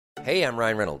Hey, I'm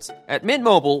Ryan Reynolds. At Mint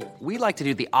Mobile, we like to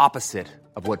do the opposite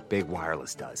of what Big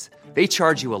Wireless does. They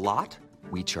charge you a lot,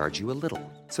 we charge you a little.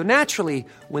 So naturally,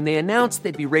 when they announced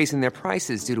they'd be raising their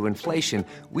prices due to inflation,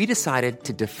 we decided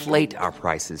to deflate our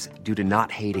prices due to not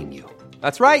hating you.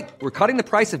 That's right. We're cutting the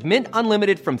price of Mint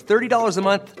Unlimited from $30 a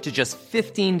month to just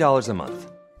 $15 a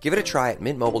month. Give it a try at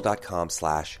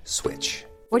mintmobile.com/switch.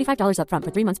 $45 up front for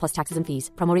 3 months plus taxes and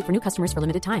fees. Promo rate for new customers for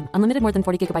limited time. Unlimited more than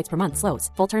 40 gigabytes per month. Slows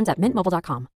full terms at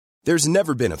mintmobile.com. There's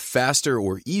never been a faster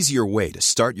or easier way to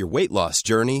start your weight loss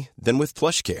journey than with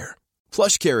PlushCare.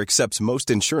 PlushCare accepts most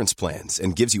insurance plans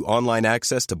and gives you online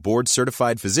access to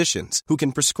board-certified physicians who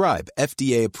can prescribe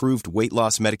FDA-approved weight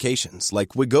loss medications like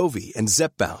Wegovy and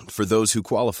Zepbound for those who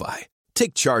qualify.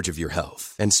 Take charge of your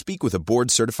health and speak with a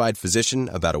board-certified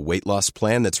physician about a weight loss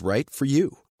plan that's right for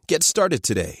you. Get started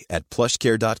today at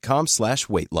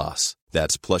plushcare.com/weight loss.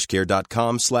 That's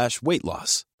plushcare.com/weight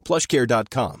loss.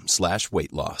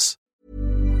 plushcare.com/weight loss.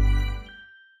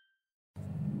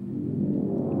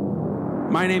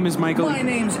 My name is Michael. My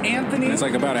name's Anthony. It's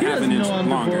like about a half an inch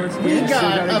longer. We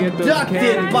got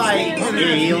abducted by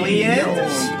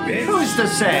aliens. Who's to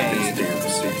say?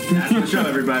 That's the show,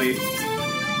 everybody.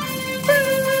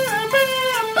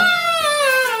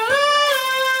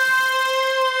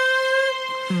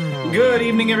 Good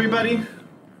evening, everybody.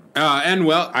 And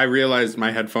well, I realized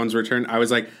my headphones were turned. I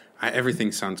was like,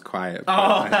 everything sounds quiet.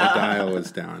 But the dial was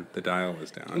down. The dial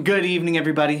was down. Good evening,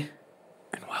 everybody.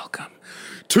 And welcome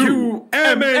to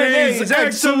M&A's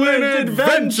Excellent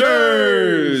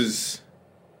Adventures,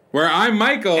 where I'm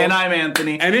Michael. And I'm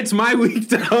Anthony. And it's my week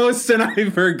to host, and I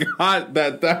forgot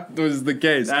that was the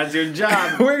case. That's your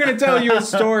job. We're going to tell you a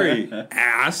story,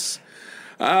 ass.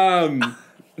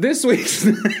 This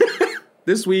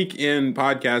week in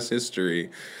podcast history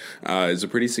is a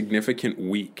pretty significant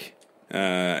week.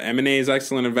 M&A's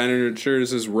Excellent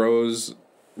Adventures has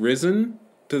risen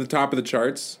to the top of the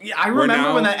charts. Yeah, I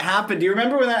remember when that happened. Do you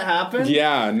remember when that happened?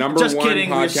 Yeah, Just one kidding,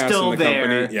 podcast we're still in the there.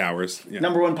 company. Yeah, we're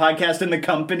Number one podcast in the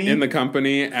company. in the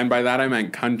company, and by that I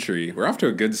meant country. We're off to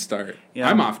a good start. Yeah.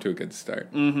 I'm off to a good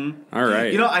start. Mm-hmm. All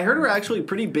right. You know, I heard we're actually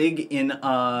pretty big in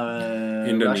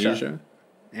Indonesia. Russia.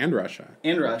 And Russia.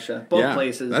 And Russia. Both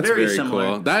places. That's very very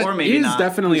similar. cool. That or maybe is not.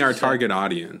 definitely Who's our to say? target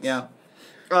audience. Yeah.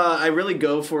 I really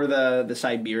go for the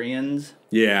Siberians.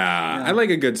 Yeah. I like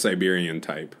a good Siberian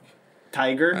type.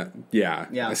 Tiger. Yeah.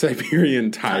 Yeah. A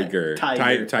Siberian tiger.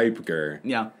 Tiger. Type-ger.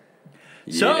 Yeah.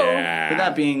 So, Yeah. with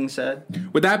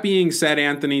that being said,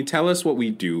 Anthony, tell us what we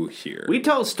do here. we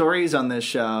tell stories on this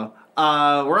show.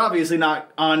 We're obviously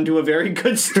not on to a very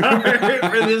good start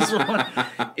for this one.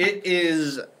 It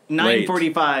is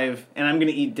 9:45, and I'm going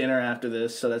to eat dinner after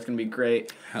this, so that's going to be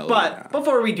great. But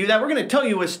before we do that, we're going to tell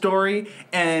you a story,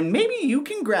 and maybe you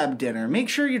can grab dinner. Make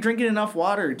sure you're drinking enough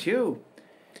water, too.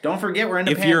 Don't forget, we're in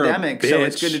a pandemic, so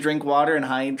it's good to drink water and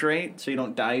hydrate so you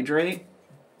don't dehydrate.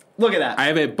 Look at that. I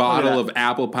have a bottle of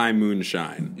apple pie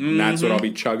moonshine. And that's what I'll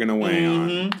be chugging away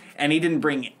on. And he didn't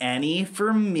bring any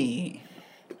for me.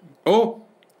 Oh,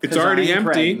 it's already I'm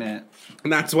empty. Pregnant.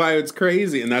 And that's why it's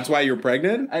crazy. And that's why you're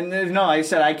pregnant? And no, I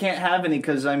said I can't have any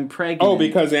because I'm pregnant. Oh,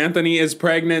 because Anthony is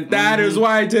pregnant. That is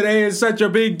why today is such a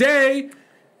big day.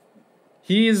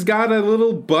 He's got a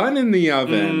little bun in the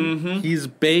oven. He's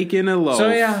baking a loaf. So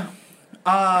yeah,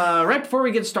 right before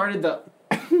we get started,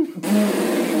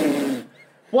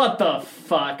 what the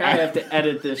fuck? I have to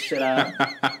edit this shit out.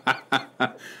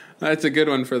 That's a good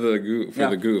one for the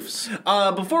goofs.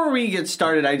 Before we get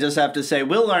started, I just have to say,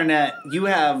 Will Arnett, you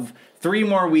have 3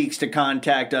 more weeks to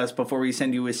contact us before we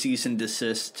send you a cease and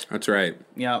desist. That's right.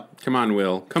 Yep. Come on,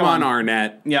 Will. Come on,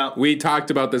 Arnett. Yep. We talked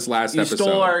about this last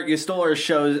episode. You stole our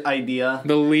show's idea.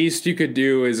 The least you could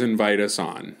do is invite us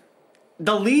on.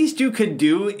 The least you could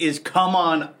do is come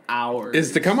on ours.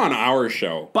 Is to come on our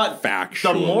show. But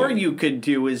factually. the more you could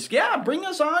do is, bring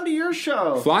us on to your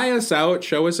show. Fly us out,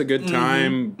 show us a good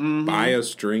time, buy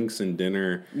us drinks and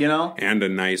dinner. You know? And a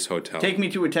nice hotel. Take me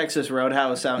to a Texas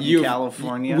Roadhouse out in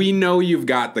California. We know you've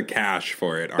got the cash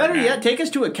for it, Better Arnett. yet, take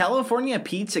us to a California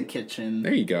pizza kitchen.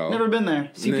 There you go. Never been there.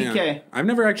 CPK. Yeah. I've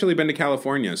never actually been to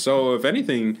California, so if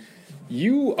anything,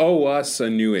 you owe us a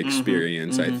new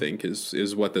experience, I think,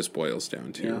 is what this boils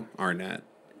down to, Arnett.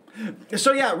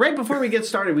 So right before we get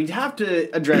started, we have to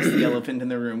address the elephant in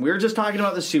the room. We were just talking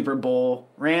about the Super Bowl,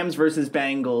 Rams versus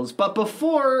Bengals. But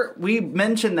before we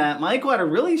mentioned that, Michael had a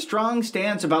really strong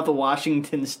stance about the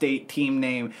Washington State team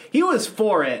name. He was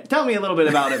for it. Tell me a little bit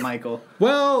about it, Michael.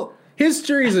 Well,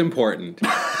 history is important.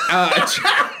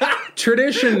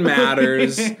 Tradition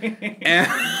matters.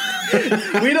 And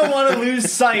we don't want to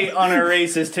lose sight on our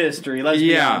racist history. Let's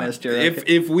be honest here.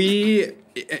 If we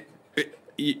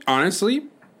honestly,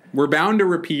 We're bound to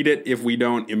repeat it if we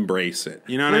don't embrace it.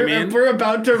 You know what I mean? We're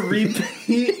about to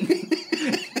repeat.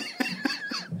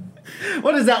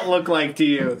 What does that look like to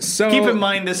you? So, keep in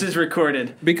mind this is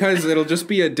recorded. Because it'll just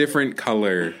be a different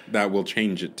color that we'll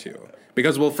change it to.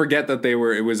 Because we'll forget that it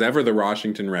was ever the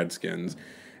Washington Redskins.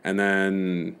 And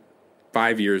then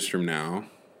 5 years from now,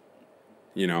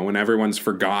 you know, when everyone's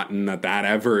forgotten that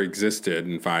ever existed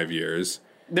in 5 years,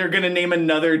 they're going to name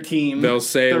another team. They'll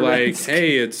say, like, Redskins.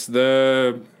 hey, it's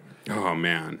the... Oh,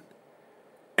 man.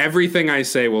 Everything I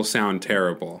say will sound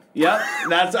terrible. Yep,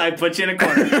 I put you in a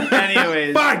corner.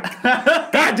 Anyways. Fuck!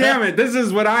 God damn it. This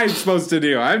is what I'm supposed to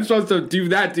do. I'm supposed to do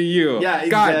that to you. Yeah, exactly.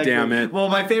 God damn it. Well,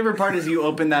 my favorite part is you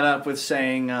open that up with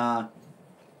saying,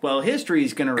 well,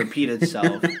 history's going to repeat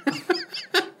itself.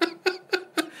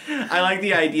 I like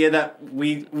the idea that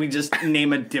we just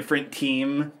name a different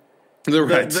team. The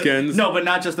Redskins. No, but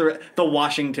not just the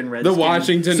Washington Redskins. The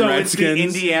Washington Redskins.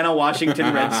 It's the Indiana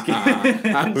Washington Redskins.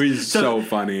 That was so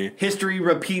funny. History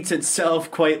repeats itself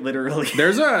quite literally.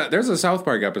 There's a South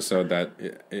Park episode that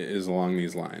is along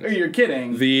these lines. Oh, you're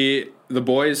kidding. The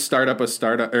boys start a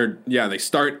startup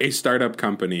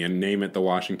company and name it the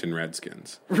Washington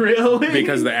Redskins. Really?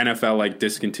 Because the NFL like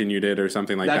discontinued it or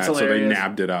something like That's that, hilarious. so they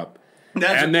nabbed it up.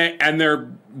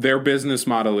 Their business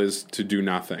model is to do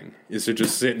nothing, is to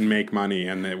just sit and make money,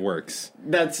 and it works.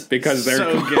 That's because they're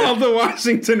so called good. the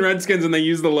Washington Redskins, and they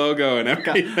use the logo and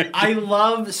everything. I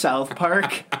love South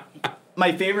Park.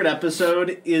 My favorite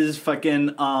episode is fucking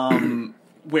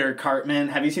where Cartman.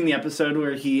 Have you seen the episode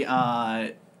where he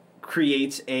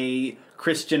creates a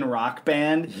Christian rock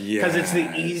band? Because it's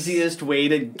the easiest way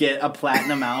to get a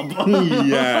platinum album.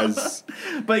 Yes.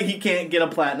 But he can't get a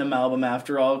platinum album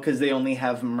after all because they only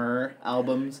have Myrrh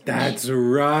albums. That's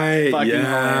right. Fucking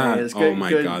yeah. hilarious. Oh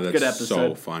my god, good that's episode.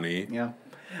 so funny. Yeah.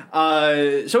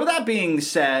 So with that being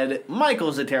said,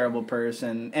 Michael's a terrible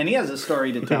person, and he has a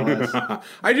story to tell us.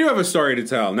 I do have a story to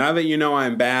tell. Now that you know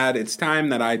I'm bad, it's time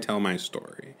that I tell my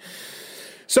story.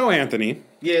 So, Anthony.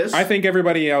 Yes? I think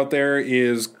everybody out there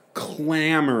is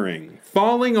clamoring,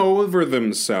 falling over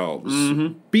themselves,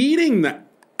 beating the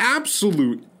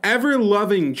absolute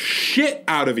ever-loving shit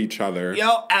out of each other.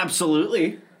 Yo,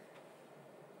 absolutely.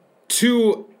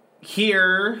 To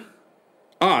hear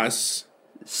us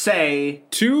say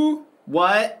to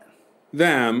what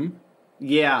them.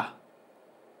 Yeah.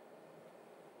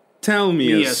 Tell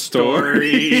me a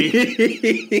story.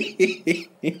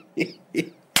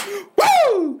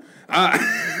 Woo!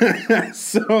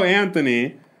 So,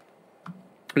 Anthony,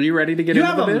 are you ready to get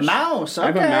into the You have bitch? a mouse. Okay.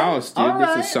 I have a mouse, dude. All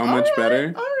right, this is so much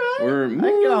better. All right. We're I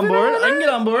can get on board. I can get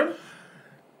on board.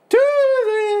 To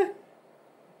the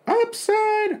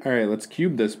upside. All right, let's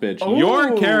cube this bitch. Ooh.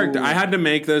 Your character. I had to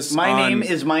make this. My name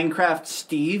is Minecraft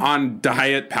Steve. On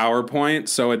diet PowerPoint,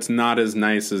 so it's not as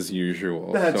nice as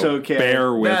usual. That's so okay.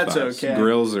 Bear with That's us. okay.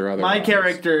 Grills or otherwise. My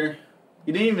character.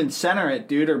 You didn't even center it,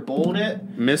 dude, or bold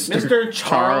it. Mr.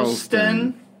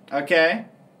 Charleston. Okay.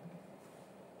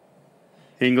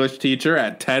 English teacher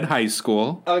at TED High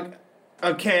School.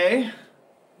 Okay.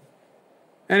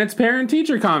 And it's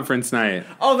parent-teacher conference night.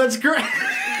 Oh, that's great.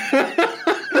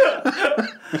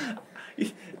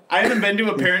 I haven't been to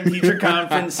a parent-teacher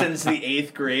conference since the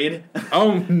 8th grade.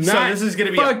 Oh, nice. So this is going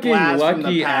to be a fucking blast lucky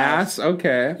from the past. ass.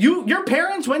 Okay. Your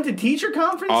parents went to teacher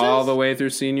conferences? All the way through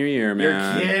senior year,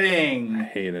 man. You're kidding. I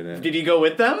hated it. Did you go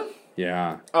with them?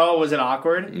 Yeah. Oh, was it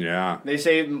awkward? Yeah. They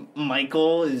say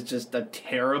Michael is just a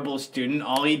terrible student.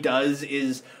 All he does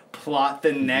is plot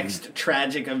the next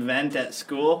tragic event at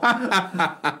school.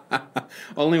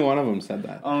 Only one of them said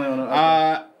that. Only one of them.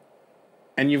 Okay.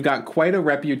 And you've got quite a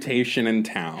reputation in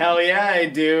town. Hell yeah, I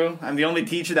do. I'm the only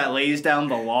teacher that lays down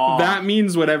the law. That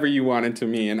means whatever you want it to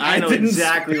mean. I know didn't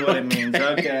exactly what it means.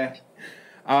 Okay.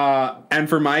 And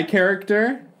for my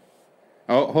character...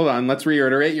 Oh, hold on. Let's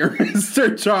reiterate. You're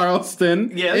Mr.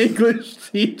 Charleston. Yes. English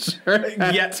teacher.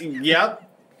 Yep.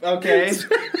 Okay.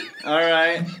 All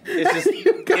right. It's just,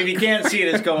 if you can't see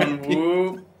it, it's going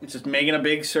whoop. It's just making a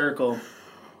big circle.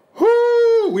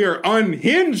 Whoo! We are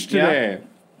unhinged today. Yep.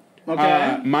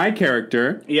 Okay. My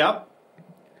character. Yep.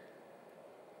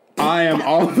 I am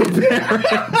all the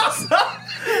parents.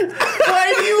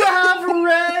 Why do you have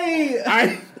Ray?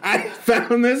 I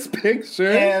found this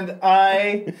picture. And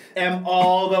I am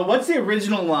all the... What's the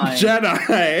original line?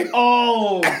 Jedi.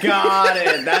 Oh, got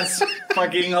it. That's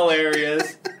fucking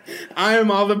hilarious. I am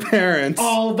all the parents.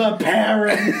 All the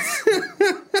parents.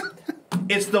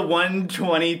 It's the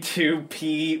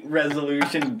 122p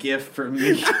resolution GIF for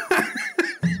me.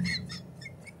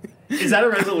 Is that a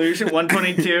resolution?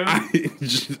 122?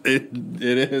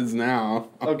 It is now.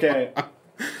 Okay.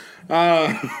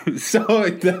 So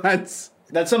that's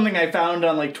That's something I found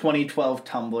on like 2012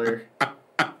 Tumblr.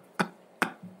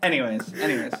 Anyways.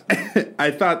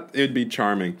 I thought it'd be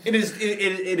charming. It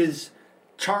is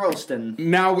Charleston.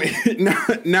 Now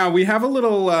we have a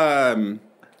little,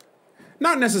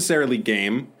 not necessarily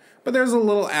game, but there's a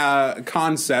little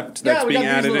concept that's being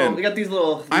added in. We got these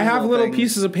little. I have little things.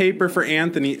 pieces of paper for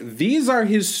Anthony. These are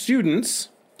his students,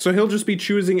 so he'll just be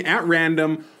choosing at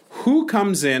random who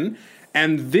comes in.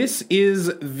 And this is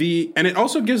and it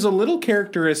also gives a little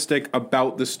characteristic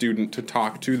about the student to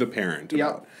talk to the parent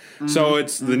about. Mm-hmm. So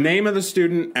it's the name of the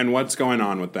student and what's going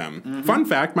on with them. Mm-hmm. Fun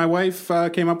fact, my wife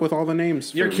came up with all the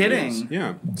names. You're kidding. These.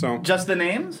 Yeah. So just the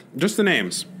names? Just the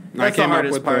names. That's the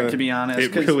hardest part, to be honest.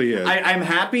 It really is. I'm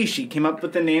happy she came up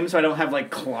with the name so I don't have, like,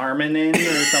 Klarman in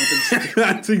or something.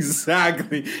 That's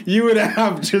exactly. You would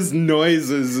have just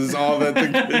noises is all that the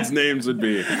kids' names would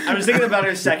be. I was thinking about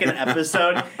our second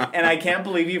episode, and I can't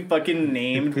believe you fucking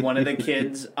named one of the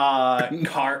kids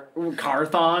Carthon.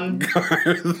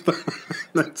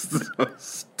 That's so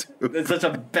stupid. It's such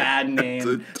a bad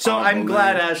name. So I'm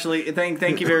glad, Ashley.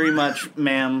 Thank you very much,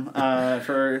 ma'am,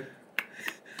 for...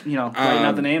 writing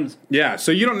out the names. Yeah,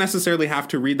 so you don't necessarily have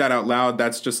to read that out loud.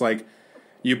 That's just like,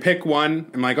 you pick one,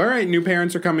 and like, all right, new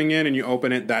parents are coming in, and you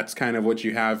open it. That's kind of what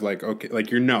you have, like, okay, like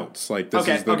your notes. Like, this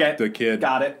is the kid.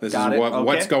 Got it. This is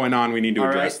what's going on. We need to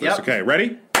address this. Yep. Okay,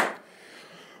 ready?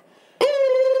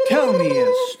 Tell me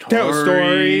a story. Tell a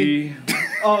story.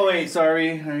 Oh, wait,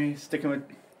 sorry. Are you sticking with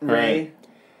Ray?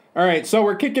 All right, so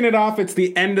we're kicking it off. It's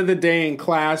the end of the day in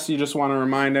class. You just want to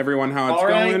remind everyone how it's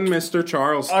going, Mr.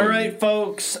 Charleston. All right,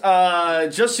 folks.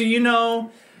 Just so you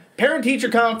know, parent-teacher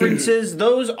conferences,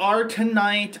 those are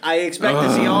tonight. I expect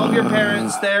to see all of your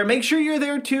parents there. Make sure you're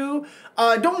there, too.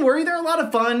 Don't worry, they're a lot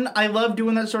of fun. I love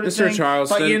doing that sort of thing. Mr.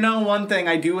 Charleston. But you know one thing,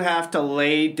 I do have to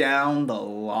lay down the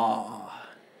law.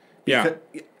 Yeah.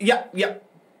 Yeah,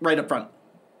 right up front.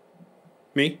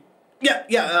 Me?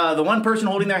 Yeah, the one person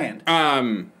holding their hand.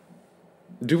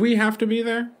 Do we have to be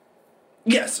there?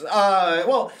 Yes.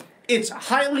 Well, it's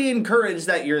highly encouraged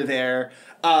that you're there,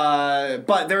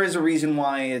 but there is a reason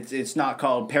why it's not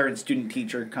called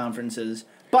parent-student-teacher conferences.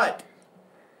 But,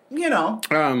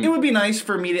 it would be nice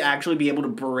for me to actually be able to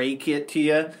break it to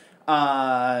you,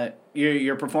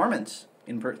 your performance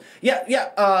in person.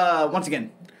 Yeah. Once again.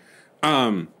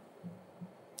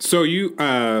 So you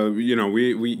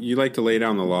you like to lay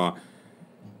down the law.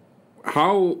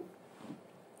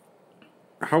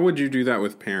 How would you do that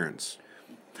with parents?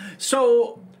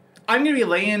 So, I'm going to be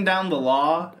laying down the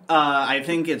law. I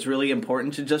think it's really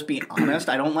important to just be honest.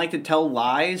 I don't like to tell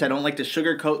lies. I don't like to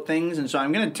sugarcoat things. And so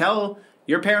I'm going to tell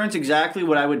your parents exactly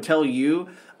what I would tell you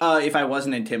if I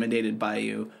wasn't intimidated by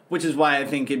you, which is why I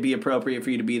think it'd be appropriate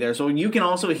for you to be there. So you can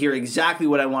also hear exactly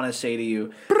what I want to say to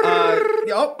you.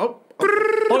 Hold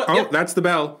on. Yep. That's the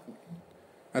bell.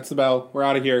 That's the bell. We're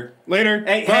out of here. Later.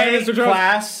 Hey, bye, Mr. Jones.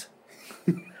 Class.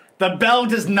 The bell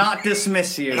does not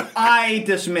dismiss you. I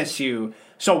dismiss you.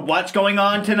 So what's going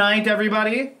on tonight,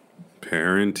 everybody?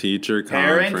 Parent-teacher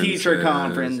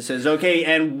conferences. Okay,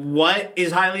 and what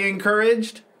is highly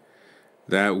encouraged?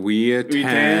 That we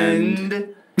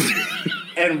attend.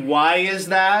 And why is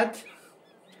that?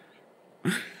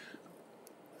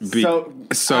 So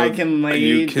I can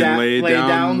lay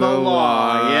down the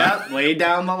law. Yep, lay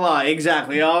down the law.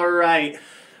 Exactly. All right.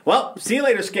 Well, see you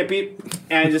later, Skippy.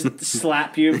 And I just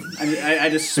slap you. I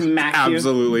just smack you.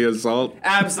 Absolutely assault.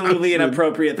 Absolutely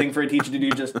inappropriate thing for a teacher to do.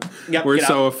 Just we're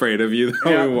so afraid of you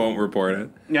that we won't report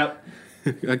it. Yep.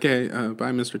 Okay.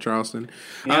 Bye, Mr. Charleston.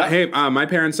 Yep. Hey, my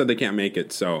parents said they can't make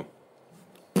it, so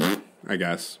I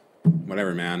guess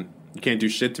whatever, man. You can't do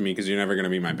shit to me because you're never gonna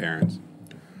be my parents.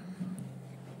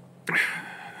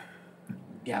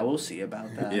 Yeah, we'll see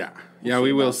about that. Yeah,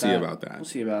 we will see about that. We'll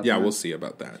see about that. Yeah, we'll see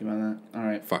about that. All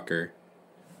right. Fucker.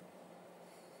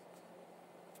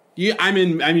 Yeah, I'm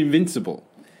invincible.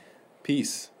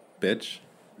 Peace, bitch.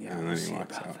 Yeah, we'll see about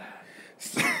that.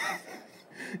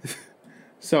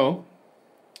 So,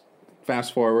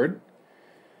 fast forward.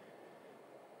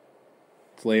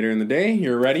 It's later in the day.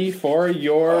 You're ready for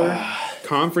your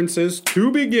conferences to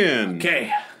begin.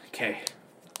 Okay.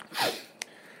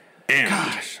 And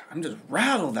gosh, I'm just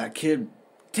rattled that kid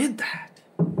did that.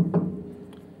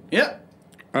 Yep.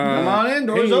 Come on in,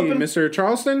 doors open. Mr.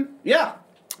 Charleston? Yeah.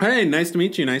 Hey, nice to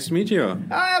meet you.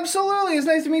 Absolutely, it's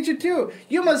nice to meet you too.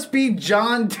 You must be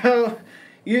John Doe.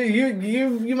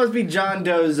 You must be John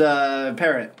Doe's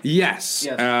parent. Yes.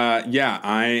 Yeah,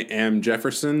 I am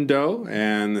Jefferson Doe,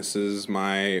 and this is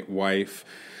my wife,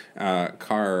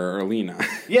 Carolina.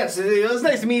 Yes, it was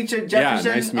nice to meet you, Jefferson.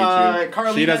 Yeah, nice to meet you.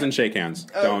 Carolina. She doesn't shake hands.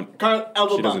 Don't.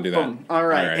 She doesn't do that. Boom. All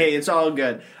right. Hey, it's all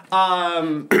good.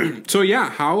 So yeah,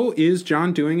 how is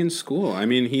John doing in school? I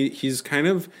mean, he's kind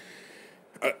of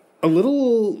a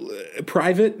little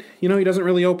private. You know, he doesn't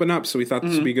really open up. So we thought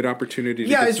this would be a good opportunity. To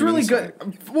get it's some really insight.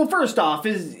 good. Well, first off,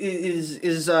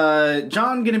 is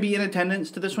John going to be in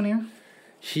attendance to this one here?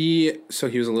 He was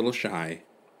a little shy.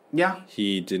 Yeah.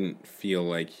 He didn't feel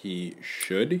like he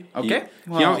should. Okay.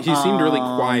 He seemed really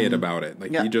quiet about it.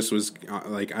 Like yeah. he just was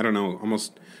like, I don't know,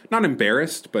 almost not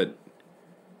embarrassed, but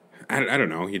I don't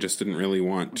know. He just didn't really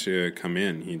want to come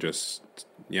in. He just,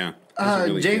 wasn't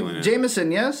really feeling it.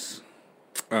 Jameson, yes?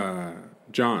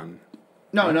 John.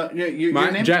 No,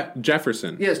 your name?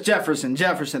 Jefferson. Yes, Jefferson.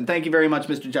 Thank you very much,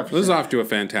 Mr. Jefferson. This is off to a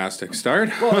fantastic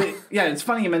start. Well, yeah, it's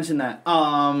funny you mentioned that.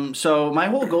 So my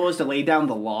whole goal is to lay down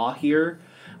the law here.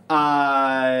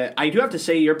 I do have to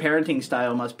say your parenting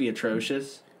style must be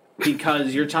atrocious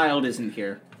because your child isn't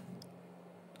here.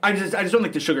 I just don't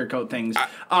like to sugarcoat things.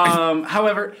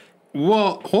 However,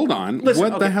 well, hold on. Listen,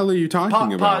 what the hell are you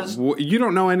talking about? Pause. You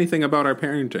don't know anything about our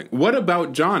parenting. What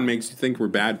about John makes you think we're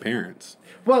bad parents?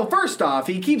 well, first off,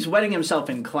 he keeps wetting himself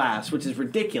in class, which is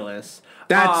ridiculous.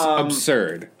 That's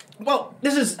absurd. Well,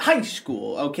 this is high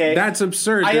school, okay? That's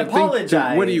absurd. I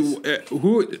apologize. What do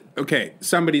you? Okay,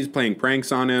 somebody's playing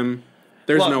pranks on him.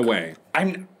 There's no way.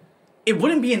 It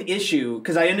wouldn't be an issue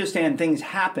because I understand things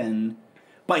happen,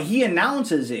 but he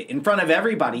announces it in front of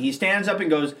everybody. He stands up and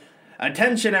goes,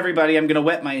 "Attention, everybody! I'm going to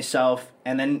wet myself,"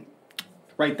 and then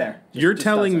right there. You're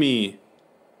telling me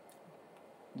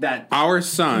that your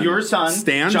son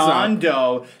stands John up,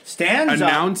 Doe stands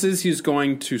announces he's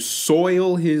going to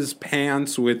soil his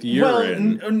pants with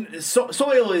urine. Well,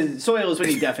 soil is when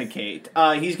you defecate.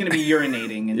 He's going to be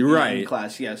urinating in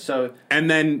class. Yes. So and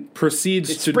then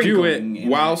proceeds to do it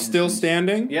while still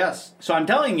standing. Yes. So I'm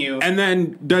telling you. And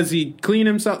then does he clean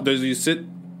himself? Does he sit?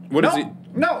 What does he?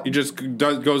 No. He just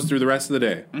goes through the rest of the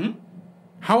day. Mm-hmm.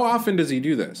 How often does he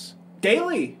do this?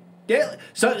 Daily.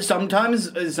 So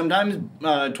sometimes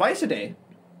twice a day.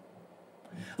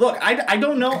 Look, I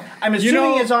don't know. I'm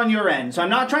assuming it's on your end, so I'm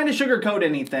not trying to sugarcoat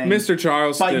anything, Mr.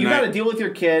 Charleston. But you got to deal with your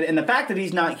kid, and the fact that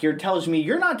he's not here tells me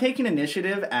you're not taking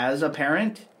initiative as a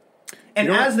parent, and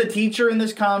as the teacher in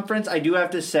this conference. I do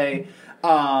have to say,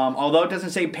 although it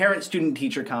doesn't say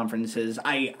parent-student-teacher conferences,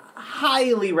 I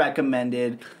highly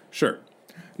recommended. Sure.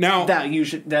 Now that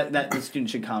the student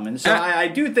should come in. So I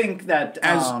do think that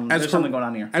there's something going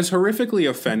on here. As horrifically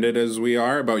offended as we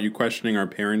are about you questioning our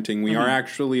parenting, we are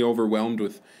actually overwhelmed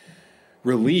with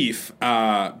relief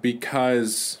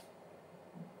because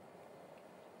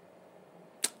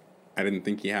I didn't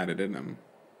think he had it in him.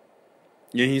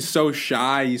 Yeah, he's so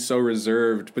shy, he's so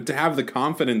reserved, but to have the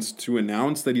confidence to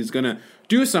announce that he's going to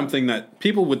do something that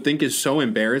people would think is so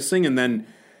embarrassing, and then.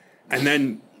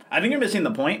 I think you're missing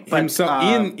the point. But,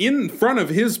 himself in front of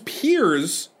his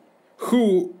peers,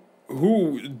 who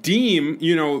deem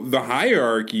the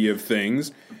hierarchy of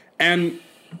things, and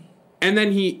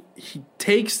then he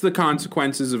takes the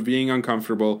consequences of being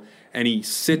uncomfortable and he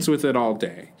sits with it all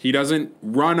day. He doesn't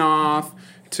run off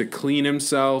to clean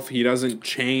himself. He doesn't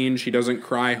change. He doesn't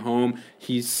cry home.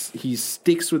 He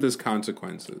sticks with his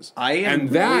consequences. I am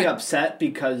really upset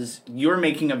because you're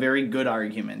making a very good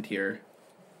argument here.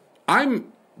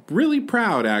 I'm really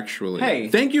proud, actually. Hey.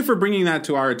 Thank you for bringing that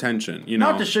to our attention.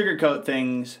 Not to sugarcoat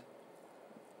things,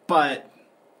 but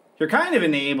you're kind of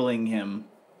enabling him.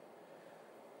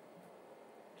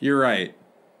 You're right.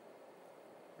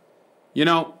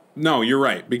 No, you're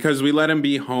right. Because we let him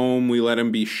be home, we let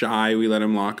him be shy, we let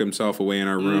him lock himself away in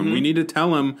our room. Mm-hmm. We need to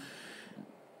tell him,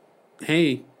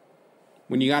 hey,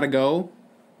 when you gotta go,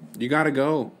 you gotta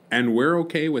go. And we're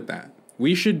okay with that.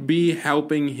 We should be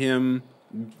helping him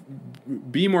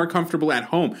be more comfortable at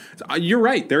home. You're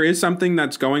right. There is something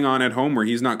that's going on at home where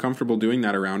he's not comfortable doing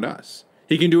that around us.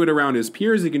 He can do it around his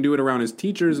peers. He can do it around his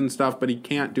teachers and stuff, but he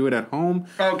can't do it at home.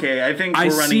 Okay, I think we're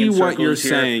running see in circles what you're here.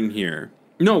 saying here.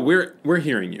 No, we're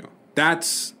hearing you.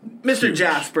 That's Mr. huge.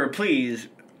 Jasper, please.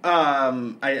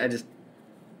 I just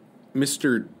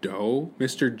Mr. Doe,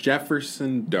 Mr.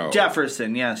 Jefferson Doe.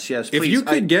 Jefferson, yes, please. If you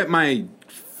could get my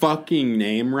fucking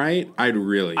name right, I'd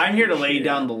really. I'm here to lay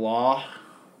down the law.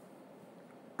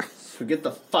 So get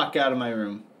the fuck out of my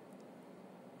room.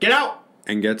 Get out!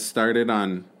 And get started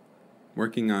on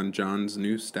working on John's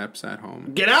new steps at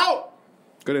home. Get out!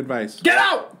 Good advice. Get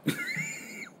out!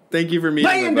 Thank you for meeting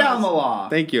laying with down us. the law.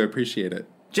 Thank you, I appreciate it.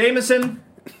 Jameson,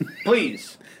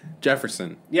 please.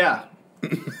 Jefferson. Yeah.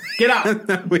 Get out.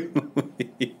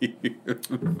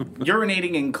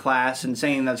 Urinating in class and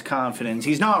saying that's confidence.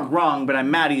 He's not wrong, but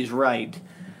I'm mad he's right.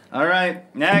 All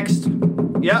right, next.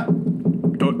 Yep.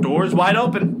 Door's wide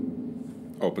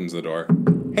open. Opens the door.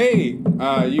 Hey,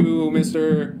 you,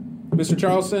 Mr.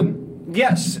 Charleston?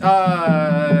 Yes,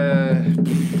 I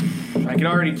can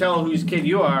already tell whose kid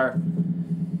you are.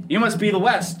 You must be the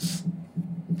Wests.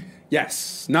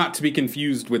 Yes, not to be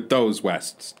confused with those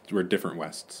Wests. We're different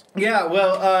Wests. Yeah,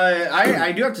 well,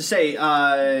 I do have to say,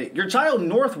 your child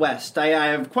Northwest, I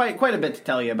have quite a bit to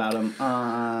tell you about him.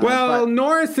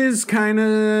 North is kind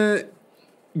of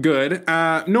good.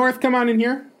 North, come on in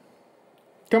here.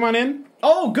 Come on in.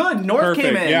 Oh, good. North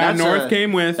came in. Yeah, North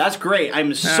came with. That's great.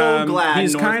 I'm so glad.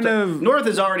 He's North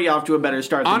is already off to a better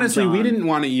start. Honestly, than John. we didn't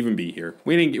want to even be here.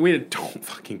 We don't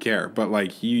fucking care. But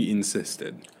like, he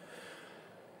insisted.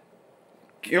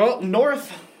 Well,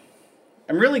 North,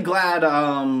 I'm really glad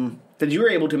that you were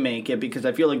able to make it because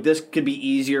I feel like this could be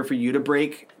easier for you to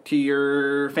break to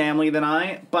your family than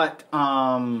I. But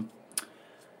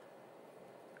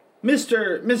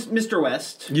Mr.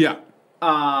 West. Yeah.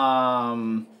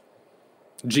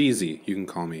 Jeezy, you can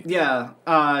call me. Yeah,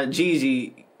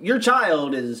 Jeezy. Your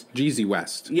child is Jeezy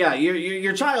West. Yeah,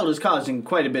 your child is causing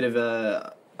quite a bit of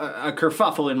a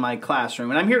kerfuffle in my classroom,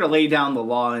 and I'm here to lay down the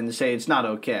law and say it's not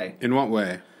okay. In what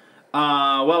way?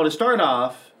 Well, to start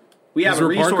off, we have His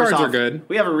report cards are good.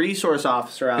 We have a resource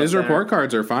officer out there. His report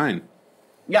cards are fine.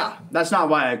 Yeah, that's not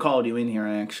why I called you in here,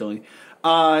 actually.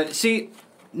 See,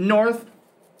 North,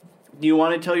 do you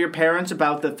want to tell your parents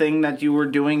about the thing that you were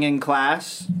doing in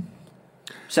class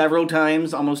several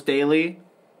times, almost daily,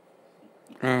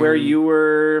 where you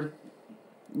were,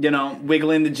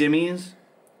 wiggling the jimmies?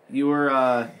 You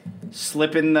were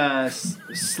slipping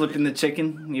the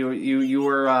chicken. You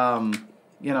were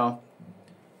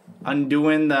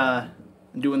undoing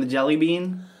the jelly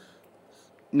bean.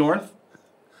 North.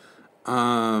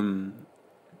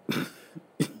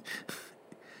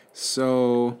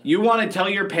 So you want to tell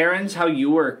your parents how you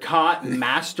were caught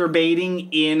masturbating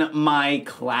in my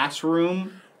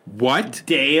classroom? What?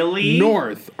 Daily?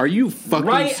 North, are you fucking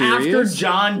right serious? After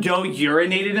John Doe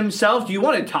urinated himself? Do you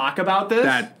want to talk about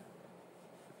this?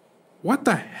 What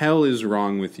the hell is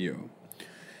wrong with you?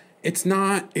 It's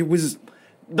not, it was...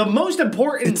 The most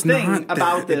important thing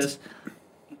about this...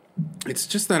 It's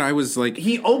just that I was like...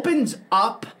 He opens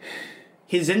up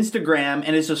his Instagram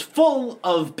and it's just full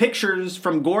of pictures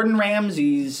from Gordon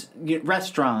Ramsay's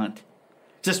restaurant.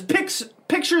 Just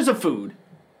pictures of food.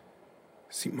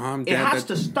 See, Mom, Dad... It has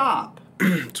to stop.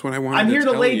 That's what I wanted to tell you. I'm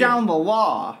here to lay down the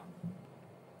law.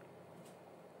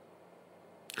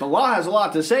 The law has a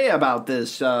lot to say about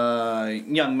this,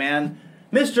 young man.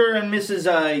 Mr. and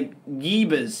Mrs.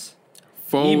 Yeebas.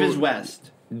 Yeebas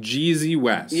West. Jeezy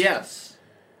West. Yes.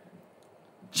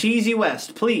 Cheesy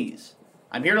West, please.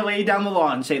 I'm here to lay down the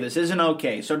law and say this isn't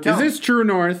okay. So tell me. Is this true,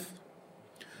 North?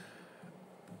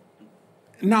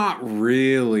 Not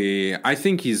really. I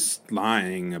think he's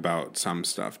lying about some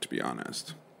stuff, to be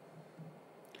honest.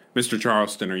 Mr.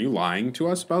 Charleston, are you lying to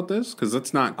us about this? Because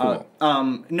that's not cool.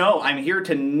 No, I'm here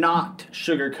to not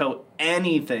sugarcoat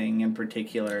anything in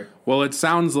particular. Well, it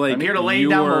sounds like I'm here to lay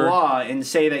down the law and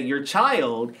say that your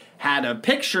child had a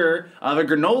picture of a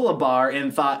granola bar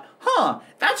and thought,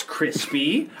 that's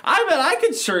crispy. I bet I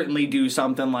could certainly do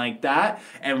something like that.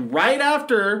 And right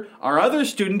after our other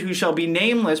student, who shall be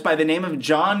nameless by the name of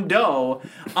John Doe,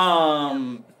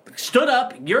 stood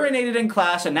up, urinated in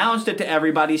class, announced it to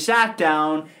everybody, sat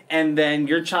down, and then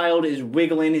your child is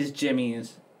wiggling his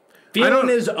jimmies, feeling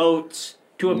his oats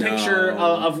to a picture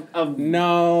of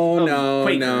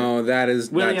No, that's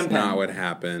William Penn. not what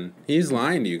happened. He's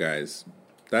lying to you guys.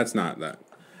 That's not that.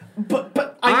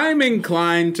 But I'm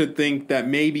inclined to think that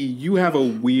maybe you have a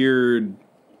weird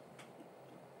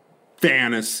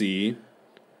fantasy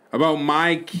about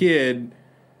my kid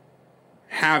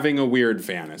having a weird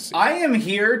fantasy. I am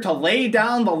here to lay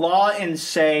down the law and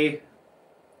say,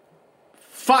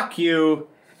 fuck you.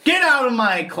 Get out of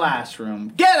my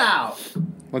classroom. Get out.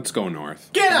 Let's go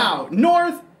North. Get out.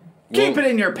 North, keep it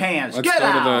in your pants. Get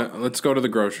out. Let's go to the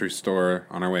grocery store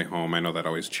on our way home. I know that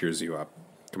always cheers you up.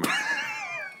 Come on.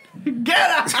 Get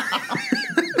out.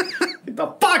 Get the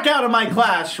fuck out of my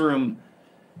classroom.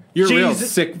 You're a real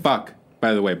sick fuck,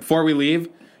 by the way. Before we leave,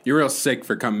 you're real sick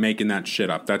for making that shit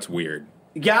up. That's weird.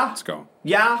 Yeah? Let's go.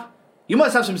 Yeah? You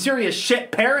must have some serious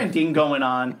shit parenting going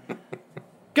on.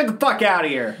 Get the fuck out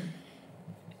of here.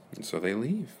 And so they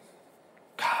leave.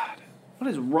 God, what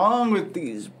is wrong with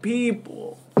these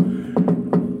people?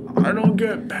 I don't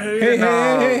get paid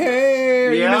enough. Hey,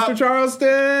 Yep. Mr.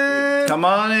 Charleston. Come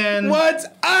on in. What's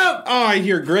up? Oh, I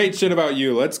hear great shit about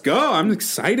you. Let's go. I'm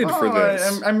excited for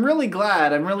this. I'm really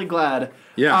glad.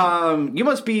 Yeah. You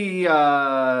must be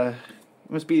the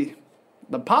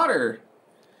Potter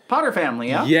Potter family,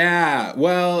 yeah? Yeah.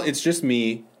 Well, it's just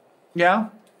me. Yeah?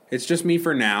 It's just me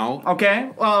for now. Okay.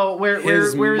 Well,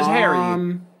 where's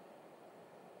Harry?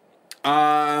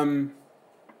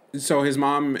 So his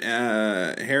mom,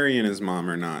 Harry and his mom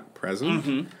are not present.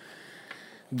 Mm-hmm.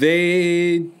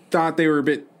 They thought they were a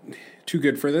bit too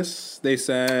good for this. They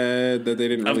said that they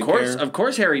didn't really care. Of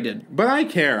course Harry did. But I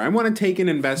care. I want to take an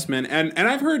investment, and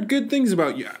I've heard good things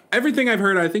about you. Everything I've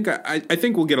heard, I think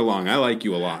we'll get along. I like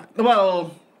you a lot.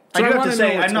 Well, so I do have to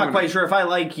say, I'm not quite on. sure if I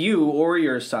like you or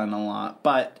your son a lot,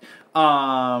 but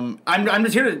I'm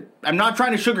just here to. I'm not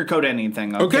trying to sugarcoat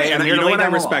anything. Okay, and I'm here you to know lay what? I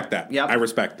down the respect law. that. Yep. I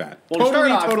respect that. Well,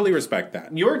 totally respect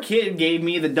that. Your kid gave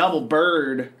me the double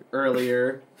bird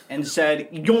earlier and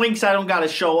said, "Yoinks! I don't got to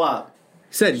show up."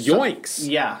 He said yoinks.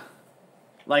 Yeah,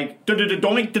 like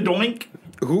doink, doink.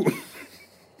 Who?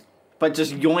 But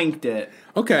just yoinked it.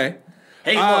 Okay.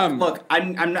 Hey, look!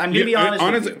 I'm gonna be honest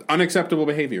with you. Unacceptable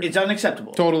behavior. It's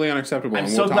unacceptable. Totally unacceptable. I'm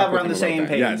so glad we're on the same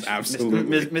page. Yes,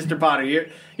 absolutely. Mr. Potter,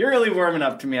 you're really warming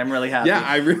up to me. I'm really happy. Yeah,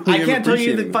 I really am can't tell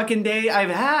you the appreciating fucking day I've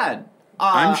had.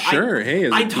 I'm sure.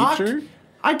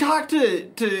 I talked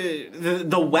to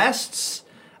the Wests.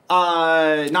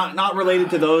 Not related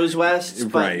to those Wests,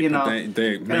 but right, you know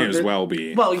they may as well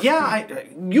be. Well, yeah,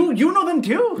 you know them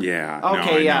too. Yeah.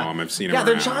 Okay. I know them. I've seen them. Yeah,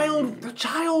 their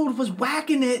child was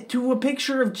whacking it to a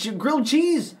picture of grilled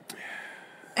cheese.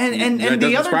 And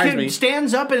the other kid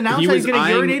stands up and announces he's going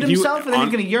to urinate himself, and then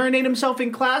he's going to urinate himself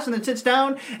in class, and then sits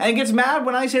down and gets mad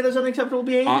when I say there's unacceptable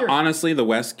behavior. Honestly, the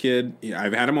West kid,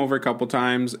 I've had him over a couple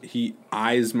times. He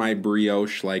eyes my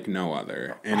brioche like no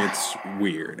other, and it's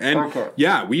weird. And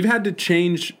yeah, we've had to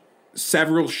change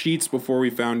several sheets before we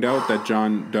found out that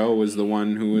John Doe was the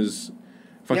one who was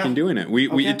fucking doing it.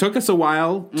 It took us a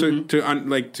while to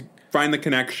find the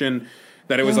connection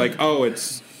that it was like, oh,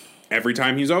 it's. Every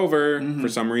time he's over, for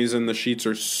some reason, the sheets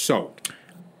are soaked.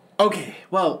 Okay,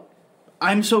 well,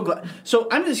 I'm so glad. So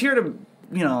I'm just here to,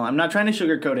 I'm not trying to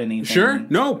sugarcoat anything. Sure.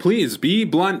 No, please. Be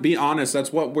blunt. Be honest.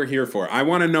 That's what we're here for. I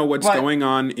want to know what's going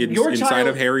on inside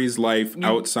of Harry's life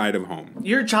outside of home.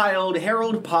 Your child,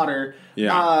 Harold Potter,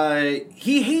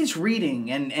 he hates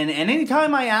reading. And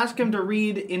anytime I ask him to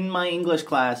read in my English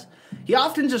class, he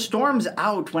often just storms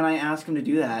out when I ask him to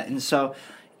do that. And so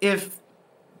if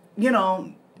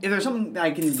there's something that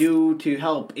I can do to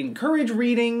help encourage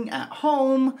reading at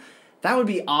home, that would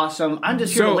be awesome. I'm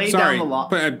just here to lay down the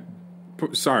law.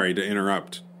 Sorry to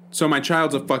interrupt. So my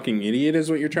child's a fucking idiot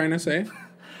is what you're trying to say?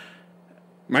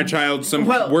 My child's some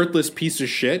worthless piece of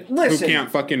shit who can't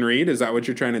fucking read? Is that what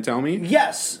you're trying to tell me?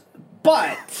 Yes,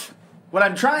 but what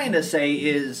I'm trying to say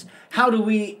is, how do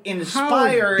we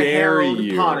inspire Harold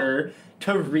Potter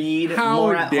to read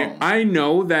more at home? I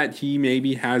know that he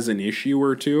maybe has an issue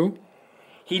or two.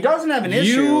 He doesn't have an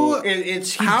issue.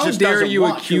 How dare you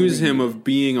accuse him of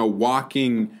being a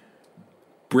walking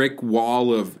brick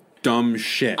wall of dumb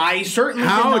shit? I certainly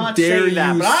did not say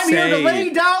that, but I'm here to lay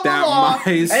down the law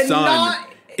my son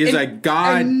is a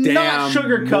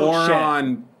goddamn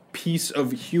moron piece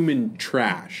of human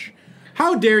trash.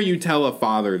 How dare you tell a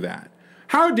father that?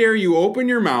 How dare you open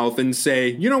your mouth and say,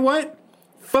 you know what?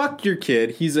 Fuck your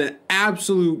kid. He's an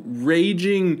absolute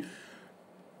raging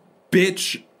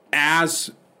bitch ass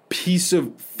piece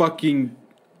of fucking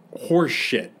horse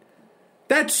shit.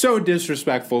 That's so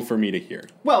disrespectful for me to hear.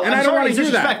 Well, and I don't want to hear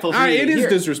that. It is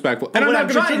disrespectful. And I'm not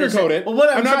going to sugarcoat it.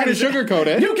 I'm not going to sugarcoat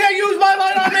it. You can't use my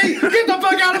line on me. Get the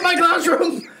fuck out of my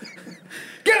classroom.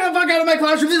 Get the fuck out of my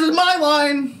classroom. This is my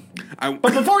line.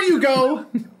 But before you go,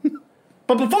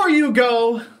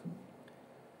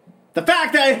 the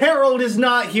fact that Harold is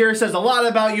not here says a lot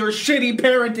about your shitty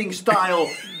parenting style.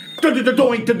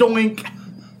 Doink, doink.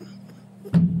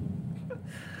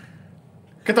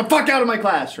 Get the fuck out of my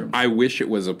classroom. I wish it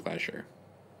was a pleasure,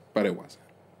 but it wasn't.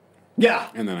 Yeah.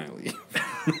 And then I leave.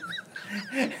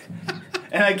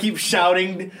 And I keep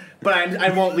shouting, but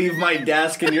I won't leave my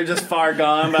desk, and you're just far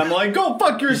gone. But I'm like, go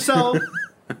fuck yourself.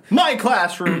 My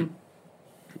classroom.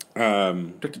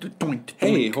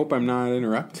 Hey, hope I'm not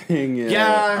interrupting.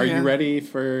 Are you ready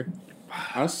for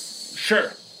us?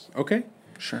 Sure. Okay.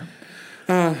 Sure.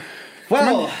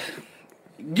 Well,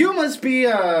 you must be,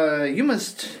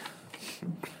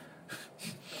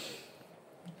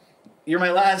 You're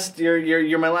my last.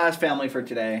 You're my last family for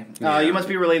today. You must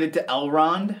be related to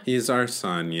Elrond. He's our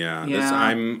son. Yeah.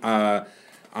 Yeah.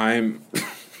 I'm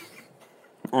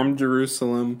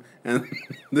Jerusalem, and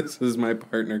this is my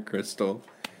partner Crystal.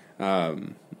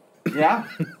 Yeah.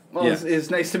 Well, Yeah. it's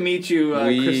nice to meet you,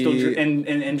 Crystal,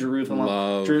 in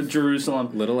Jerusalem.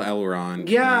 Jerusalem. Little Elrond.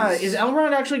 Yeah, is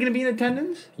Elrond actually going to be in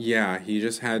attendance? Yeah, he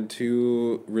just had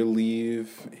to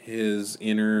relieve his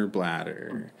inner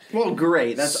bladder. Well,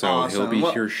 great. That's awesome. So he'll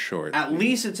be here shortly. At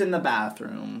least it's in the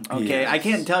bathroom. Okay, Yes. I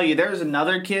can't tell you. There's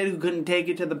another kid who couldn't take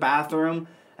it to the bathroom,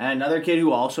 and another kid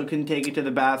who also couldn't take it to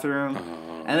the bathroom,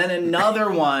 and then another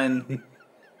one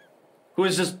who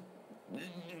was just,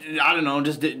 I don't know,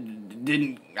 just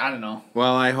didn't, I don't know.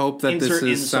 Well, I hope that this Insert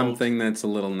is insult. something that's a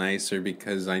little nicer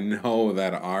because I know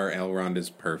that our Elrond is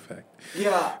perfect.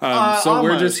 Yeah. So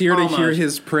we're just here to hear almost.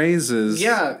 his praises.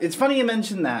 Yeah, it's funny you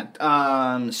mentioned that.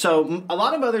 So a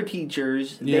lot of other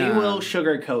teachers, they Yeah. will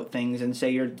sugarcoat things and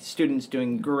say your student's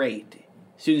doing great,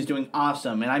 student's doing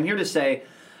awesome. And I'm here to say,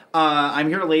 I'm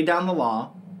here to lay down the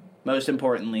law, most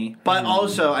importantly, but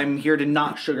also I'm here to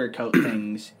not sugarcoat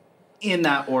things in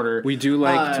that order. We do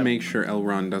like to make sure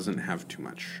Elrond doesn't have too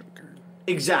much sugar.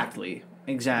 Exactly.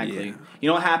 Yeah. You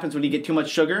know what happens when you get too much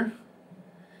sugar?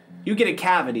 You get a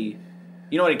cavity.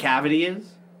 You know what a cavity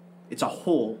is? It's a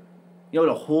hole. You know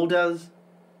what a hole does?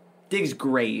 Digs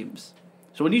graves.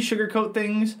 So when you sugarcoat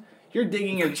things, you're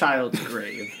digging your child's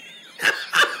grave.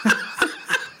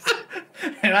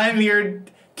 And I'm here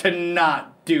to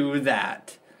not do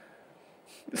that.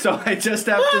 So I just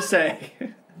have to say...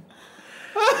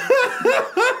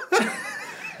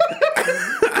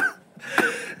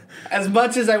 As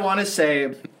much as I want to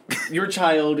say your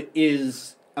child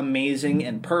is amazing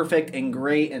and perfect and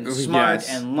great and smart Yes,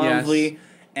 and lovely,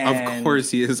 and Of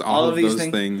course he is all of these those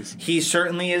things. he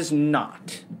certainly is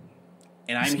not.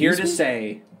 And I'm here to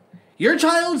say your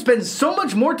child spends so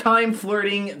much more time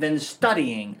flirting than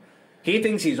studying. He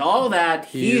thinks he's all that.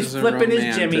 He's flipping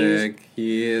his jimmies.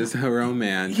 He is a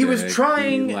romantic. He was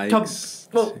trying He to. likes-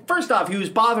 Well, first off, he was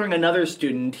bothering another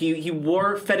student. He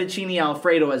wore fettuccine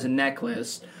Alfredo as a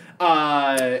necklace.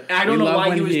 I don't know love why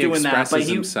when he was he doing that, but expresses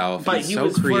himself. but He's he so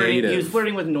was flirting. He creative. was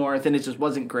flirting with North, and it just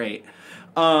wasn't great.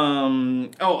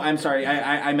 Oh, I'm sorry.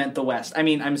 I meant the West. I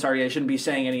mean, I'm sorry. I shouldn't be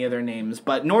saying any other names.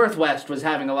 But Northwest was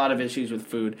having a lot of issues with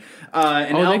food.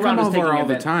 And Oh, they Elrond come was taking over all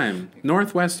the advantage. time.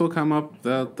 Northwest will come up.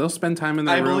 They'll spend time in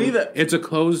their room. believe it. It's a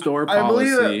closed door I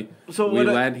believe policy. it. So we what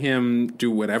I- let him do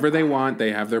whatever they want.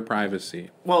 They have their privacy.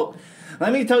 Well,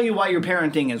 let me tell you why your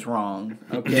parenting is wrong.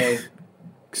 Okay,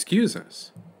 Excuse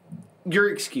us. you're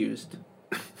excused.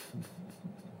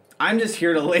 I'm just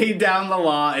here to lay down the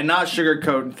law and not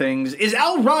sugarcoat things. Is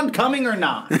Elrond coming or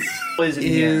not?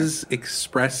 Is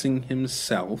expressing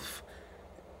himself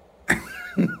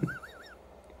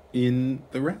in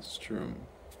the restroom.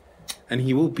 And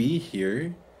he will be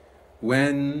here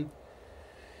when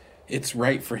it's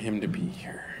right for him to be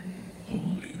here.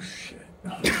 Holy shit.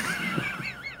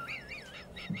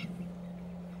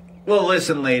 Well,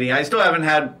 listen, lady, I still haven't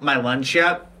had my lunch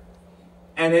yet,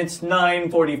 and it's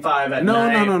 9:45 at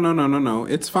night. No.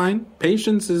 It's fine.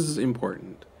 Patience is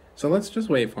important. So let's just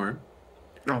wait for him.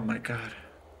 Oh my god.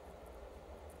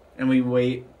 And we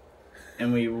wait,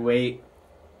 and we wait.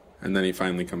 And then he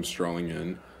finally comes strolling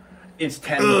in. It's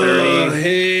 10:30.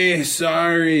 Hey,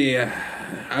 sorry.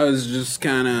 I was just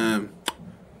kind of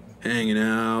hanging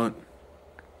out.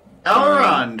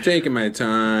 Elrond! Taking my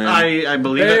time. I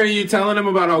believe Hey, are it. you telling him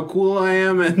about how cool I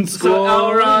am in school?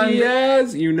 Elrond-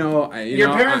 Yes, Your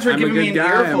parents were I'm a giving me good an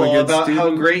guy. I'm a earful good about how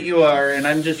student. great you are, and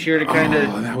I'm just here to kind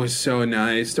of... Oh, that was so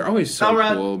nice. They're always so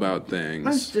Elrond, cool about Let's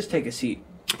things. just take a seat.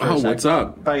 for a Oh, sec. what's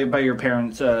up? By your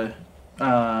parents,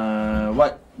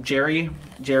 what? Jerry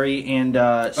and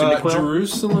Cyndaquil?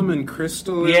 Jerusalem and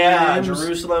Crystal. Yeah, names?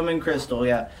 Jerusalem and Crystal,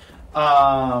 yeah.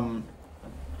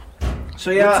 So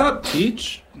yeah. What's up,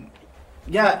 Teach?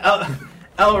 Yeah,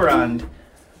 Elrond.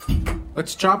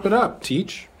 Let's chop it up,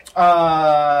 Teach.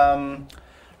 I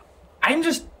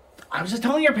was just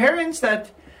telling your parents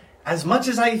that as much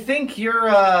as I think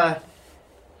you're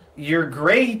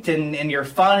great and you're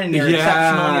fun and you're Yeah.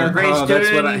 exceptional and you're a great Oh, that's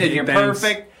student what I and hate. you're Thanks.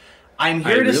 perfect, I'm I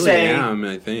here to really say am,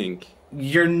 I think.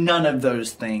 you're none of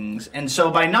those things. And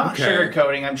so by not Okay.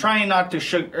 sugarcoating, I'm trying not to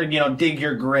dig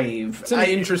your grave. It's an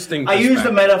interesting I use the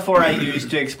perspective. metaphor I use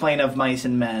to explain of mice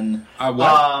and men.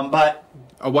 What?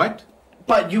 A what?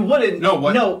 But you wouldn't No,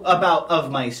 what? know about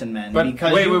of mice and men But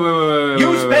because wait, you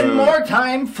wait, spend wait. more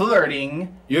time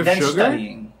flirting You have than sugar?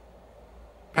 studying.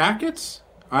 Packets?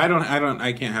 I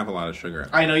can't have a lot of sugar.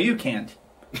 I know you can't.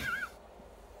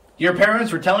 Your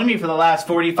parents were telling me for the last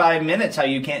 45 minutes how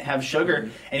you can't have sugar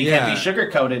and you can't be Yeah. sugar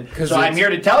coated. 'Cause So I'm it's- here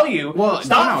to tell you,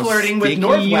 stop flirting with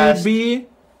Northwest.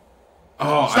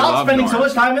 Oh, I Stop love spending North. so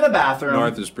much time in the bathroom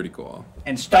North is pretty cool.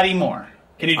 and study more.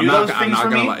 Can you do those I'm things not for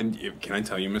gonna me? lie. Can I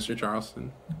tell you, Mr.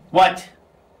 Charleston? What?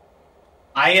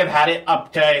 I have had it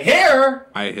up to here.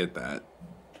 I hit that.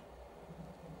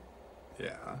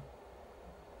 Yeah.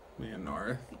 Man,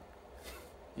 North.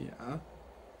 Yeah.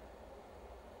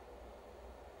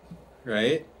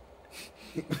 Right?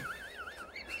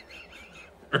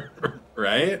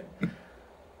 Right?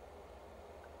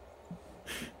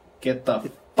 Get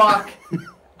the fuck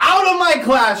out of my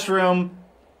classroom.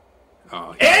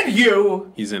 Oh, And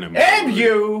you. he's in a mood. And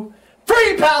you.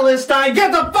 Free Palestine.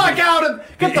 Get the fuck out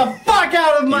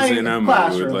of my He's in a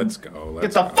classroom. mood. Let's go.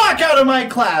 Get the fuck out of my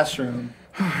classroom.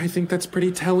 I think that's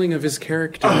pretty telling of his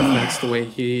character. If that's the way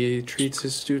he treats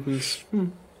his students.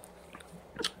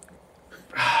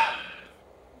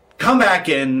 Come back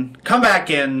in. Come back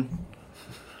in.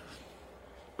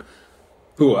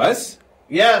 Who, us?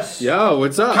 Yes. Yo,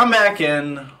 what's up? Come back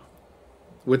in.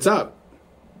 What's up?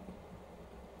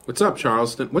 What's up,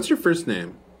 Charleston? What's your first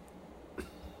name?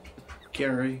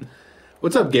 Gary.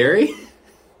 What's up, Gary?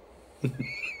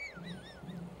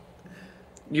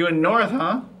 You in North,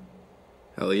 huh?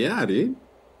 Hell yeah, dude.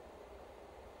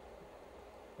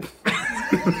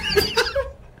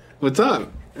 What's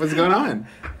up? What's going on?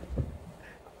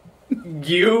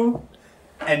 You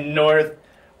and North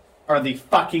are the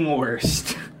fucking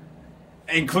worst.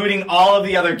 Including all of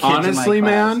the other kids Honestly, in my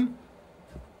class. man,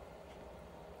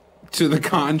 to the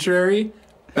contrary,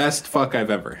 best fuck I've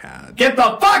ever had. Get the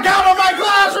fuck out of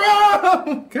my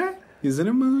classroom! Okay. He's in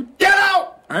a mood. Get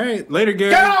out! All right. Later,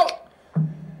 Gary. Get out!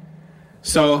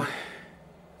 So,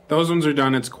 those ones are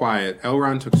done. It's quiet.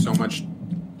 Elron took so much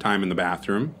time in the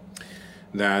bathroom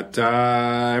that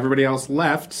everybody else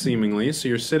left, seemingly. So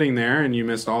you're sitting there, and you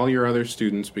missed all your other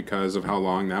students because of how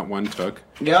long that one took.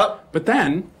 Yep. But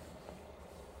then,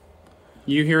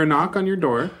 you hear a knock on your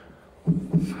door.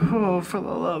 Oh, for the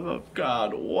love of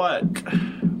God, what?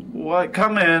 What?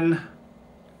 Come in.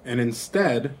 And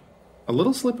instead, a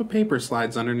little slip of paper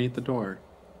slides underneath the door.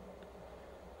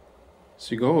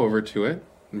 So you go over to it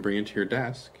and bring it to your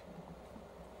desk.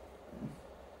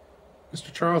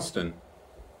 Mr. Charleston,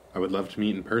 I would love to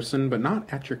meet in person, but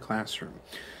not at your classroom.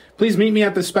 Please meet me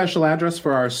at this special address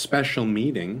for our special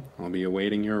meeting. I'll be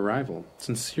awaiting your arrival.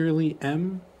 Sincerely,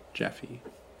 M. Jeffy.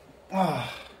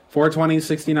 420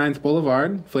 69th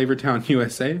Boulevard, Flavortown,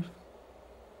 USA,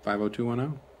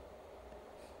 50210.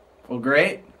 Well,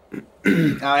 great.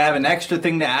 Now I have an extra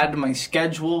thing to add to my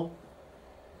schedule.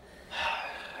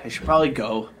 I should probably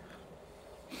go.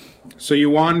 So you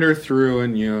wander through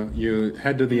and you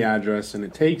head to the address, and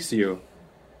it takes you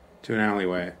to an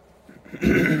alleyway.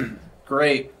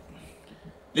 Great.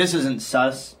 This isn't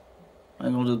sus.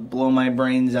 I'm going to blow my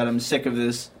brains out. I'm sick of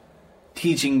this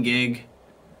teaching gig.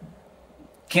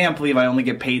 Can't believe I only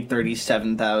get paid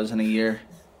 $37,000 a year,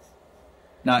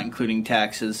 not including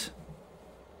taxes.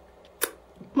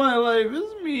 My life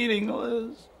is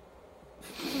meaningless.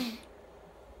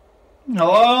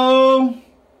 Hello?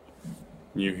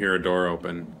 You hear a door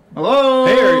open. Hello?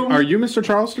 Hey, are you Mr.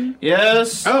 Charleston?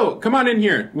 Yes? Oh, come on in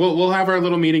here. We'll have our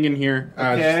little meeting in here. It's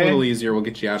Okay. a little easier. We'll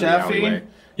get you out Jeffy? of the alleyway.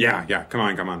 Yeah. Come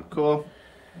on. Cool.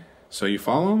 So you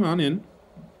follow him on in,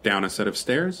 down a set of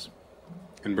stairs,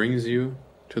 and brings you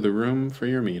to the room for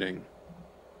your meeting.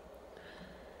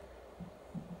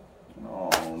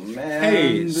 Oh, man.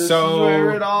 Hey, this so- is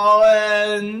where it all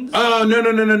ends. Oh,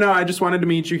 no. I just wanted to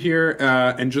meet you here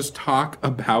and just talk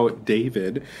about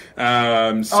David.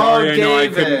 Sorry, I know I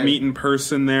couldn't David. meet in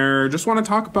person there. Just want to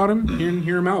talk about him and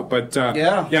hear him out. But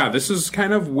Yeah. this is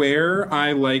kind of where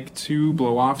I like to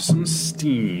blow off some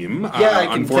steam. Yeah, I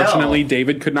can unfortunately, tell.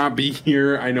 David could not be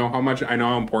here. I know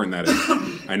how important that is.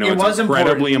 I know It it's was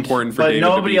incredibly important for but David to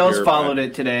nobody be else here, followed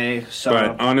it today, so...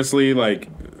 But honestly, like,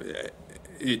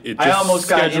 it just I almost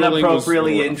got scheduling was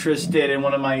inappropriately rough. interested in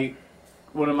one of my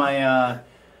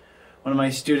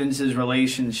students'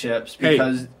 relationships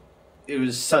because it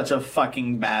was such a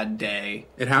fucking bad day.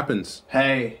 It happens.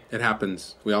 Hey, It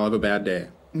happens. We all have a bad day.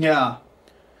 yeah.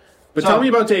 But So- tell me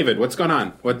about David. What's going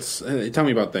on? Tell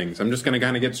me about things. I'm just going to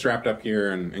kind of get strapped up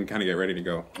here and kind of get ready to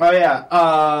go. Oh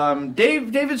yeah.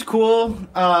 David's cool.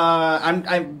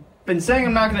 I've been saying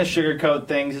I'm not going to sugarcoat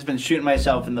things. Just been shooting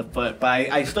myself in the foot, but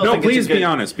I still No, think please it's a good... be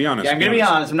honest. Be honest. Yeah, I'm going to be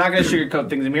honest. I'm not going to sugarcoat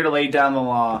things. I'm here to lay down the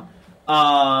law.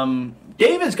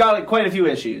 David's got quite a few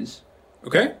issues.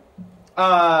 Okay.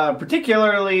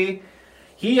 Particularly,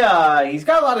 he's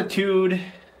got a lot of tude.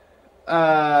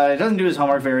 Doesn't do his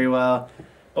homework very well.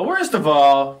 But worst of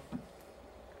all,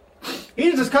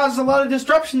 he just causes a lot of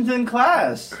disruptions in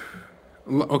class.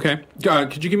 Okay.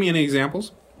 Could you give me any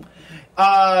examples?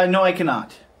 No, I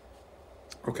cannot.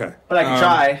 Okay. But I can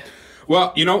try.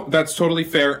 Well, that's totally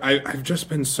fair. I've just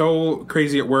been so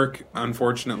crazy at work,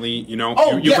 unfortunately.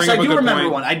 Oh, you yes, bring up I a do good remember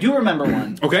point. one. I do remember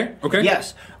one. Okay.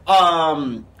 Yes.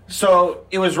 So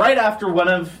it was right after one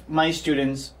of my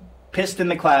students pissed in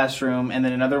the classroom, and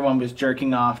then another one was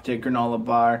jerking off to granola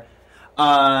bar.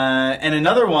 And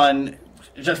another one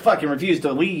just fucking refused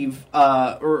to leave,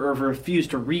 or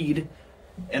refused to read.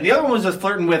 And the other one was just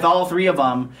flirting with all three of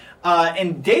them.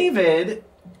 And David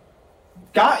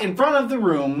got in front of the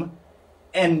room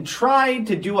and tried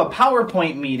to do a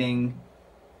PowerPoint meeting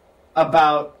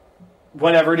about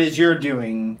whatever it is you're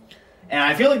doing. And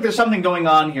I feel like there's something going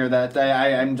on here that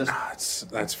I'm just...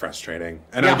 That's frustrating.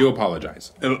 And I do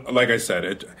apologize. Like I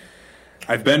said,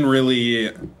 I've been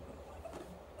really...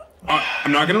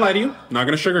 I'm not going to lie to you. I'm not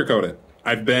going to sugarcoat it.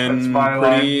 I've been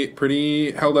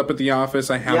pretty held up at the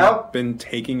office. I haven't been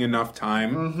taking enough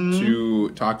time to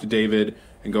talk to David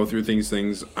and go through things.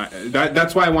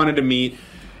 That's why I wanted to meet.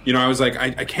 I was like,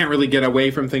 I can't really get away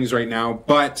from things right now,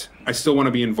 but I still want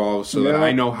to be involved so that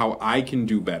I know how I can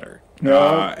do better.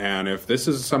 And if this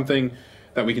is something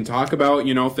that we can talk about,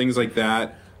 things like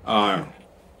that, I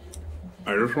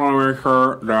just want to make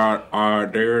sure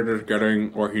that David is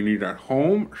getting what he needs at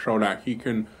home so that he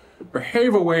can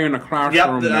behave away in the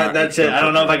classroom. Yep, that's it. I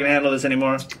don't know if I can handle this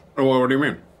anymore. Oh, what do you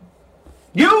mean?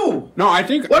 You! No, I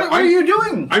think... What are you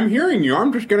doing? I'm hearing you.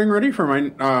 I'm just getting ready for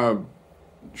my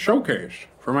showcase,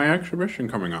 for my exhibition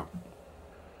coming up.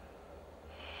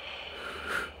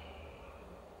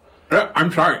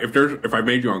 I'm sorry if I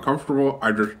made you uncomfortable.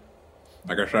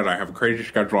 Like I said, I have a crazy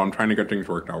schedule. I'm trying to get things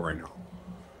worked out right now.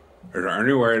 Is there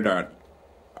any way that...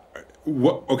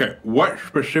 What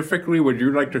specifically would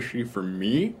you like to see from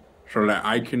me so that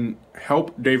I can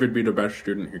help David be the best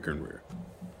student he can be?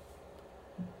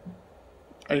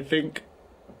 I think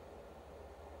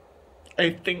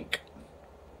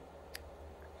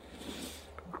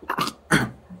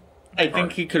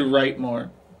he could write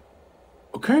more.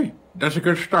 Okay, that's a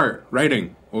good start.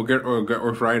 Writing. We'll get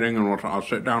with writing, and I'll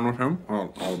sit down with him. I'll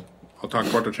talk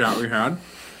about the chat we had.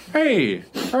 Hey,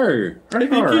 that's all right.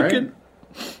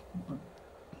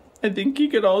 I think he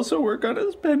could also work on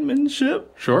his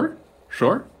penmanship. Sure.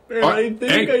 And I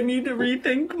think I need to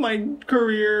rethink my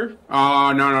career.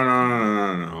 Oh,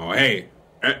 no. Hey,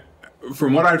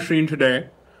 from what I've seen today,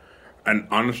 and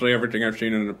honestly, everything I've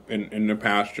seen in the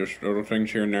past, just little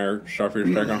things here and there, stuff you're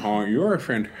taking home, you're a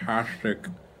fantastic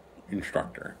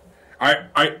instructor.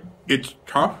 It's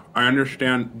tough. I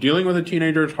understand. Dealing with a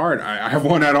teenager is hard. I have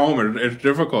one at home. It's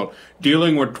difficult.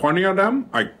 Dealing with 20 of them,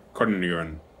 I couldn't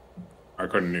even.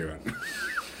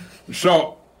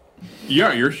 So,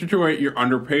 yeah, your situation, you're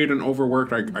underpaid and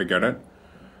overworked. I get it.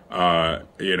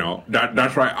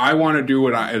 That's why I want to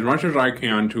do as much as I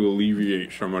can to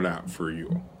alleviate some of that for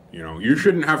you. You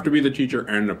shouldn't have to be the teacher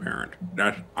and the parent.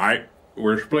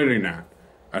 We're splitting that.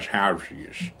 That's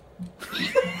halvesies.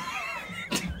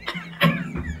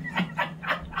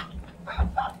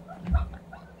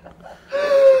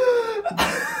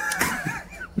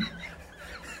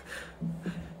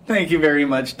 Thank you very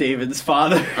much, David's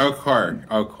father. Of course.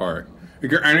 Is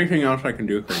there anything else I can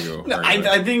do for you? No,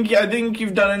 I think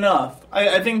you've done enough.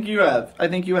 I think you have.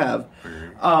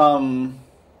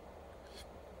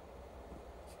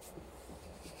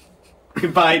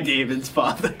 Goodbye, David's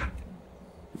father.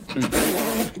 It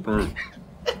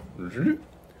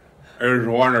was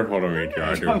wonderful to meet you.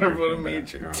 It's wonderful to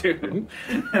meet you, too.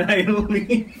 And I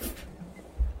leave.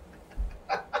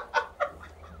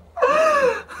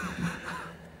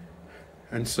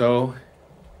 And so,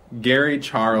 Gary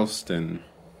Charleston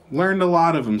learned a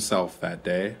lot of himself that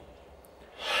day.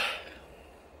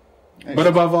 But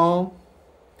above all,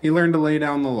 he learned to lay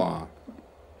down the law.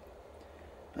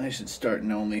 I should start an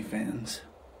OnlyFans.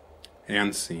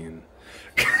 And scene.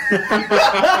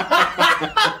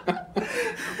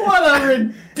 What a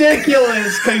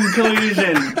ridiculous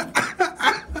conclusion.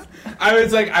 I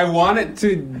was like, I want it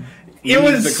to... It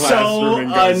was so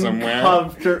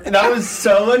uncomfortable. That was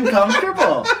so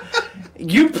uncomfortable.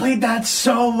 You played that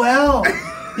so well.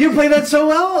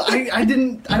 I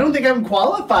don't think I'm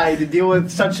qualified to deal with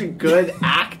such a good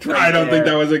act right I don't there. think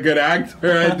that was a good act.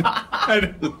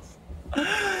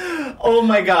 Oh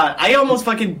my god. I almost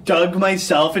fucking dug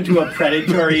myself into a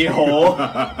predatory hole.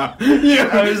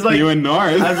 I was like... You and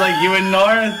North. I was like, you and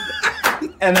North.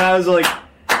 And then I was like...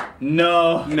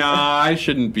 No, I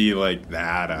shouldn't be like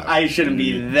that. I shouldn't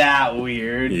be that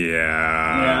weird.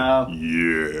 Yeah.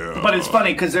 But it's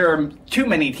funny because there are too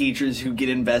many teachers who get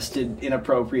invested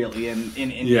inappropriately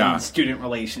in student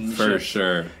relationships. For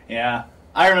sure. Yeah.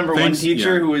 I remember one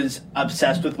teacher who was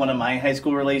obsessed with one of my high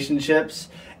school relationships,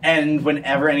 and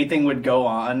whenever anything would go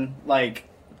on, like,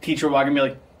 teacher would walk in and be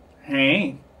like,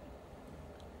 hey,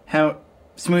 how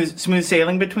smooth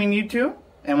sailing between you two?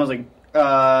 And was like,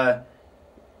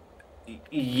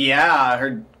 yeah,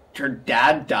 her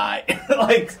dad died.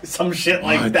 Like, some shit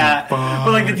like that.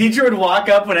 But, like, the teacher would walk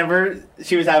up whenever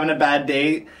she was having a bad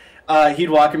day. He'd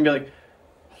walk and be like,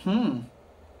 well,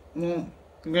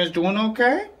 you guys doing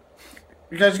okay?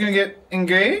 You guys gonna get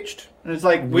engaged? And it's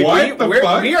like, we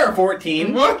are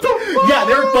 14. What the fuck? Yeah,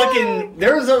 they're fucking...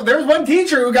 There was one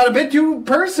teacher who got a bit too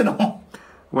personal.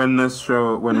 When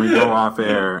we go off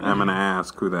air, I'm gonna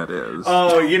ask who that is.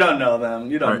 Oh, you don't know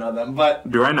them. You don't know them. But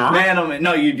do I not? Man, oh man,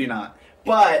 no, you do not.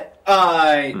 But,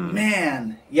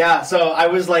 man, yeah. So I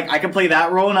was like, I could play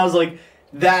that role, and I was like,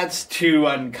 that's too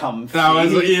uncomfy.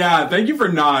 Thank you for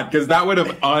not, because that would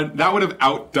have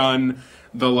outdone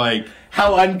the like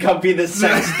how uncomfy the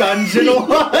sex dungeon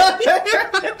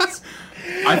was.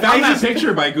 I found that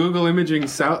picture by Google imaging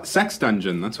sex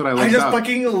dungeon. That's what I looked up. I just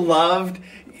fucking loved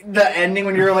the ending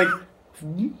when you were like,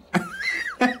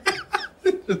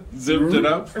 zipped it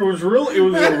up. It was a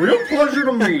real pleasure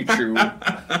to meet you.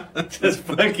 Just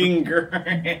fucking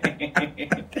great.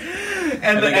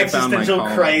 And the existential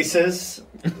crisis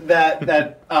that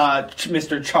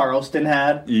Mr. Charleston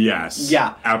had. Yes.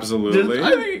 Yeah. Absolutely.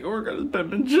 I think we're gonna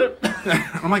penmanship.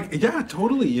 I'm like, yeah,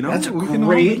 totally. You know, that's a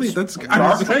great. I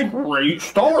was like, great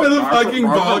start with a fucking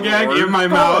ball gag in my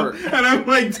mouth, and I'm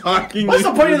like talking. What's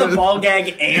the point of the ball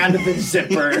gag and the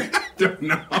zipper?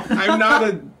 I don't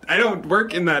know. I don't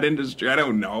work in that industry. I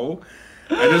don't know.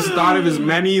 I just thought of as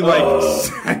many like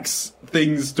sex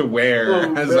things to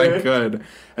wear as I could,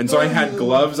 and so I had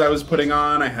gloves I was putting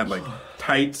on. I had like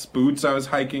tights, boots I was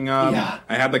hiking up. Yeah.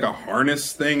 I had like a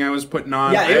harness thing I was putting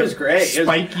on. Yeah, it was great.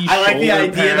 Spiky I like the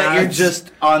idea that you're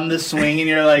just on the swing and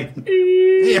you're like,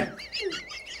 yeah.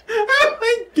 I'm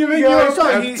like giving you a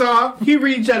pep talk. He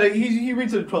reads at a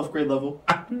 12th grade level.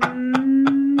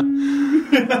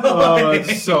 Oh,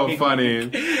 it's so funny.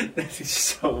 This is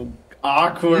so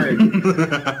awkward.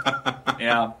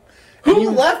 Yeah. Who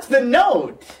left the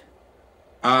note?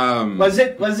 Was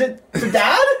it the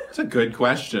dad? That's a good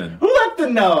question. Who left the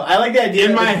note? I like the idea.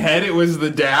 In my head, it was the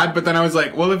dad, but then I was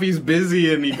like, well, if he's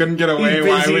busy and he couldn't get away,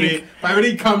 why would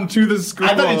he come to the school?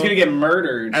 I thought he was gonna get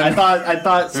murdered. I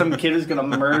thought some kid was gonna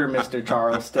murder Mr.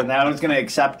 Charleston. I was gonna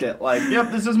accept it. Like, yep,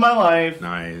 this is my life.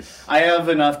 Nice. I have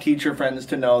enough teacher friends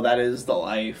to know that is the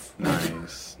life.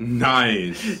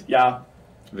 Nice. Yeah.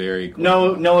 Very cool.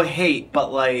 No hate,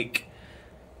 but like,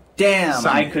 damn,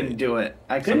 I couldn't do it.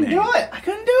 I couldn't do it.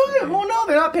 Well, no,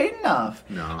 they're not paid enough.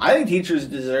 No. I think teachers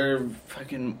deserve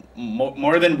fucking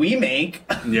more than we make.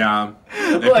 Yeah.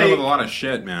 They put up with a lot of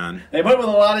shit, man. They put up with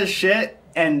a lot of shit,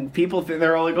 and people think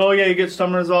they're all like, oh, yeah, you get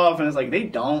summers off. And it's like, they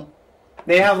don't.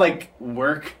 They have, like,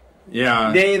 work.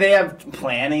 Yeah. They have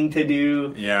planning to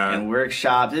do. Yeah. And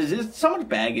workshops. There's just so much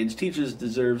baggage. Teachers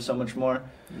deserve so much more.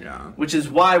 Yeah. Which is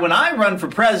why when I run for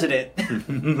president...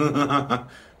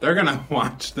 They're going to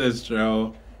watch this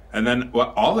show, and then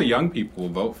all the young people will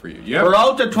vote for you. We're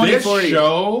out to 2040. This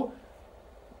show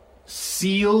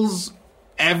seals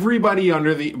everybody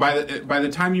under the... By the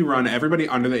time you run, everybody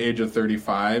under the age of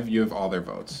 35, you have all their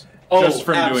votes. Oh, just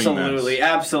from absolutely, doing this.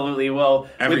 Absolutely. Well,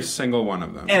 every single one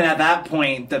of them. And at that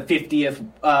point, the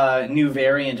 50th new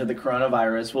variant of the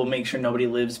coronavirus will make sure nobody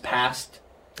lives past...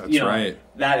 That's right.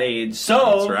 That age.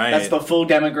 So, that's the full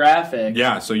demographic.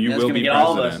 Yeah, so you will be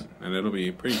president, and it'll be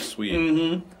pretty sweet.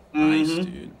 Mm-hmm. Nice,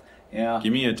 dude. Yeah.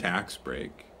 Give me a tax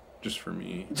break. Just for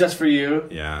me. Just for you?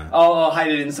 Yeah. I'll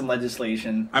hide it in some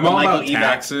legislation. I'm all about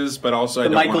taxes, but also I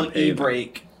don't want to pay the Michael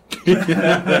E-break.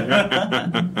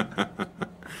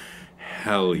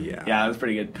 Hell yeah. Yeah, it was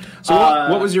pretty good. So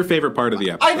what was your favorite part of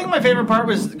the episode? I think my favorite part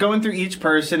was going through each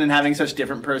person and having such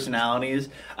different personalities.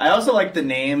 I also like the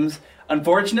names.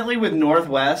 Unfortunately, with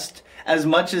Northwest, as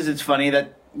much as it's funny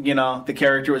that, you know, the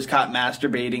character was caught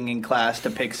masturbating in class to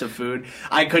pics of food,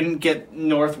 I couldn't get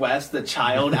Northwest, the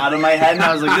child, out of my head, and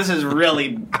I was like, this is really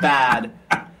bad.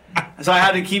 So I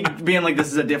had to keep being like, this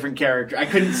is a different character. I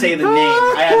couldn't say the name.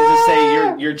 I had to just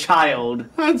say your child.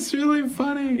 That's really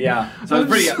funny. Yeah. So it was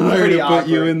pretty sorry to awkward. put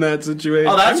you in that situation.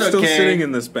 Oh, that's I'm still okay. sitting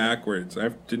in this backwards. I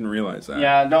didn't realize that.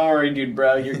 Yeah, don't worry, dude,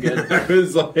 bro. You're good. I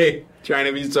was like trying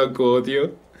to be so cool with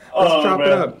you. Let's chop it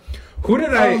up.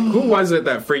 Who was it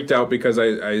that freaked out because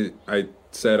I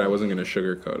said I wasn't going to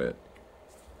sugarcoat it?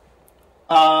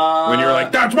 When you were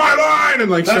like, that's my line!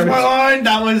 And like, that's my line!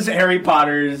 That was Harry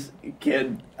Potter's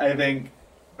kid, I think.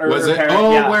 Was it?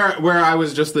 Where I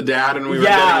was just the dad and we were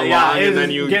getting along, and then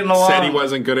you said he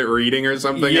wasn't good at reading or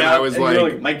something, and I was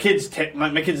like, my kid's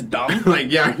dumb.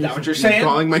 Like, yeah, is that what you're saying?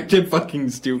 Calling my kid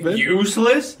fucking stupid,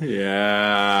 useless.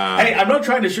 Yeah. Hey, I'm not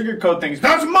trying to sugarcoat things.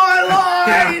 That's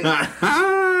my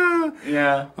line.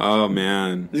 Yeah. Oh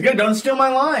man. It's good. Don't steal my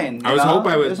line. I was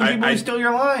hoping I was. There's some people who steal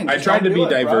your line. I Just tried to don't be do it,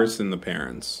 bro. diverse in the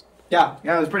parents. Yeah,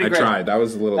 it was pretty I great. tried. That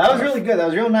was a little. That was tough. really good. That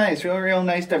was real nice. Real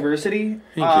nice diversity.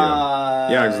 Thank you.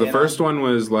 Yeah, because the first one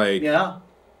was like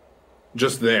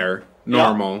just there,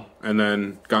 normal, and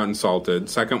then got insulted.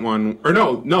 Second one, or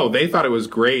no, they thought it was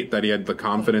great that he had the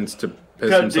confidence to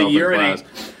piss himself in class.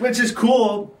 Which is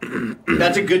cool.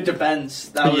 That's a good defense.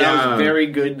 That was very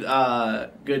good.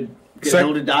 Good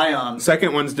hill to die on.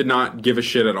 Second ones did not give a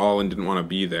shit at all and didn't want to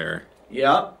be there.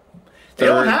 Yep. They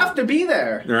don't have to be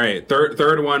there. Right.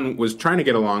 Third one was trying to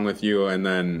get along with you and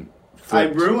then I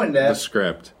ruined it. The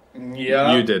script.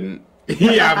 Yeah. You didn't.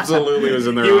 He absolutely was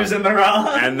in the wrong. He was in the wrong.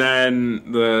 And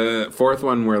then the fourth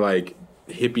one were like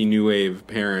hippie new wave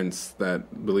parents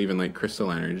that believe in like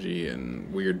crystal energy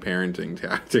and weird parenting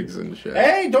tactics and shit.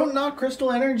 Hey, don't knock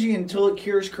crystal energy until it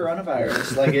cures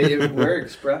coronavirus. Like it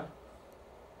works, bro.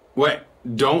 What?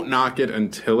 Don't knock it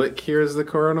until it cures the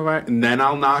coronavirus, and then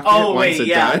I'll knock it once it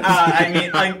does.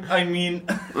 I mean,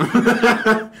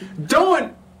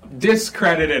 don't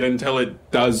discredit it until it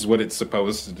does what it's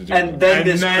supposed to do, and then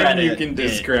you can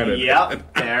discredit it.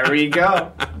 Yep, there we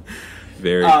go.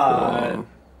 Very cool,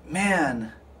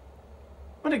 man.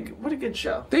 What a good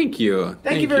show. Thank you.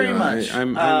 Thank you very much.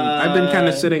 I've been kind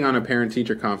of sitting on a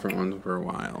parent-teacher conference one for a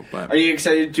while, but are you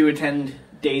excited to attend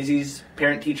Daisy's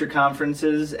parent-teacher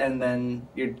conferences, and then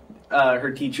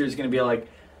her teacher is going to be like,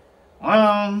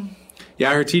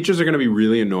 yeah, her teachers are going to be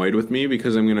really annoyed with me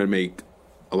because I'm going to make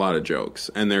a lot of jokes,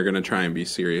 and they're going to try and be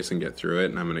serious and get through it,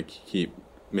 and I'm going to keep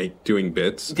doing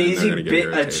bits. Daisy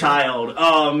bit a child.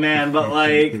 Oh, man, but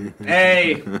like,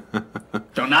 hey,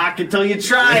 don't knock it till you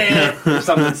try it. Or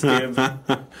something stupid.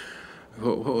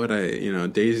 What would I,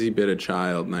 Daisy bit a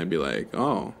child, and I'd be like,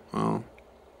 oh,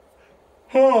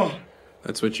 well.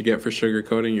 That's what you get for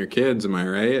sugarcoating your kids, am I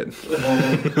right?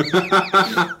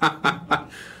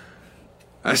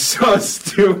 That's so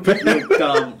stupid. Real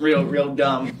dumb. Real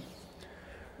dumb.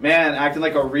 Man, acting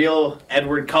like a real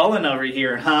Edward Cullen over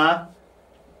here, huh?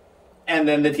 And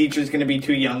then the teacher's going to be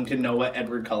too young to know what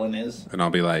Edward Cullen is. And I'll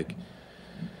be like,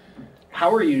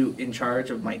 how are you in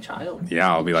charge of my child?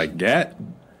 Yeah, I'll be like, get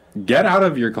out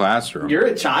of your classroom. You're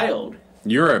a child.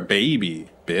 You're a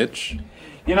baby, bitch.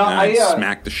 You know, I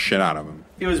smacked the shit out of him.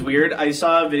 It was weird. I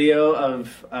saw a video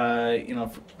of, a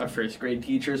first grade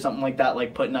teacher or something like that,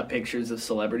 like putting up pictures of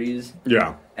celebrities.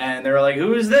 Yeah. And they were like,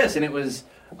 who is this? And it was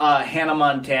Hannah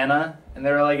Montana. And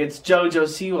they were like, it's JoJo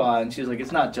Siwa. And she was like,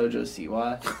 it's not JoJo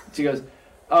Siwa. She goes,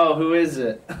 oh, who is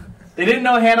it? They didn't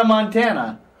know Hannah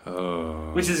Montana.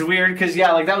 Oh. Which is weird because,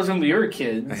 that was when we were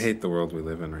kids. I hate the world we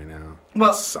live in right now.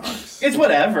 Well, it sucks. It's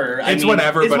whatever. It's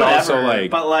whatever, but also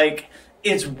like... But like,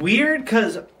 it's weird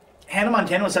because Hannah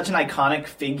Montana was such an iconic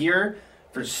figure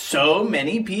for so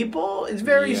many people. It's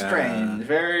very strange.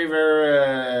 Very,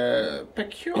 very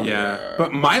peculiar. Yeah.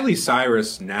 But Miley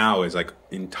Cyrus now is like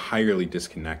entirely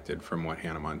disconnected from what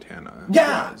Hannah Montana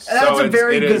was. That's a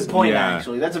very good point,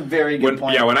 actually. That's a very good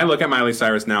point. Yeah, when I look at Miley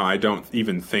Cyrus now, I don't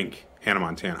even think Hannah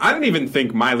Montana. I don't even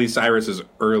think Miley Cyrus's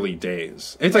early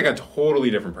days. It's like a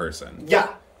totally different person.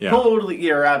 Yeah. Totally.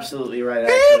 You're absolutely right.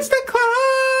 Actually. It's the club.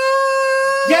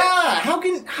 Yeah, how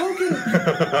can?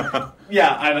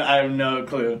 Yeah, I have no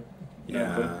clue.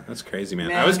 That's crazy,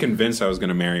 man. I was convinced I was going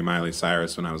to marry Miley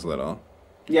Cyrus when I was little.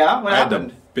 Yeah, what happened? I had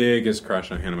the biggest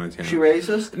crush on Hannah Montana. She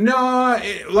racist? No,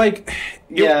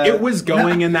 it was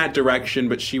going in that direction,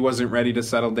 but she wasn't ready to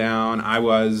settle down. I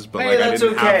was, but I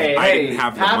didn't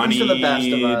have the money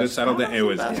to settle down. It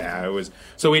was.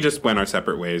 So we just went our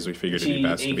separate ways. We figured it'd be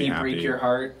best to be happy. Break your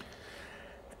heart?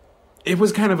 It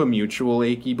was kind of a mutual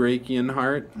achy breaky in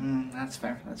heart. That's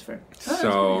fair.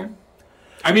 So,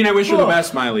 I mean, I wish her the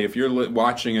best, Miley. If you're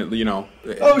watching it, she is. No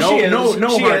she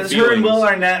hard is. feelings. Her and Will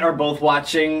Arnett are both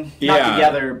watching, not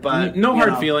together, but no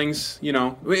hard feelings.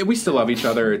 We still love each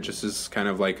other. It just is kind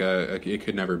of like it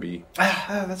could never be.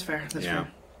 That's fair. That's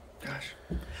fair. Gosh,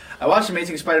 I watched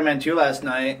Amazing Spider-Man 2 last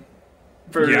night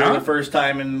for the first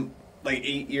time in like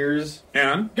 8 years.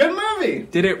 And good movie.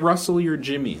 Did it rustle your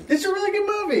Jimmy? It's a really good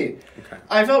movie. Okay.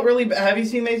 I felt really. Have you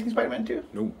seen Amazing Spider-Man 2?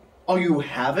 Nope. Oh, you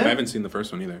haven't? I haven't seen the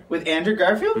first one either. With Andrew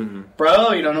Garfield? Mm-hmm.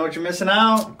 Bro, you don't know what you're missing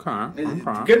out.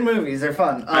 Okay. Good movies. They're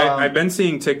fun. I've been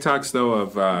seeing TikToks, though,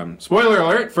 of... spoiler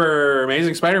alert for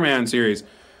Amazing Spider-Man series.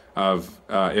 Of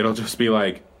it'll just be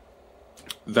like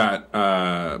that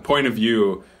point of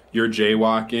view. You're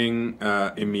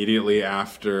jaywalking immediately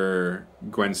after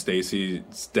Gwen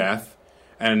Stacy's death.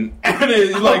 And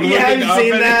it's like looking up and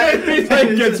he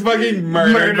like gets fucking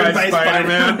murdered by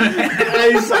Spider-Man.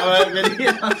 I saw that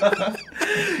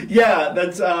video.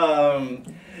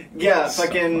 That's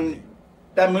fucking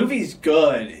that movie's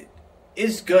good.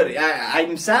 is good.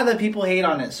 I'm sad that people hate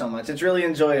on it so much. It's really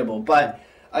enjoyable, but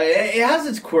it has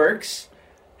its quirks.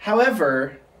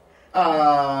 However,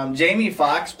 Jamie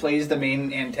Foxx plays the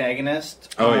main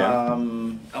antagonist,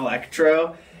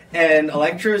 Electro, and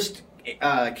Electro's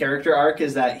character arc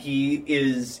is that he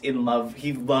is in love.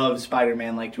 He loves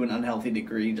Spider-Man like to an unhealthy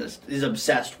degree. Just is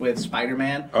obsessed with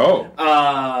Spider-Man.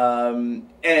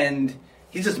 And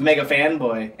he's just a mega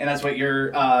fanboy, and that's what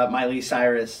your Miley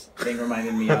Cyrus thing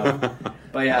reminded me of.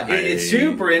 But yeah, it's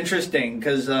super interesting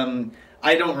because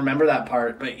I don't remember that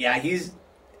part. But yeah,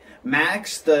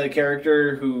 Max, the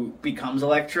character who becomes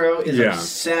Electro, is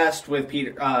obsessed with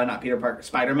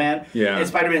Spider-Man. Yeah. And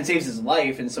Spider-Man saves his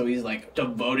life, and so he's like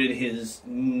devoted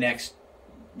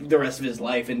the rest of his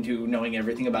life into knowing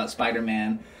everything about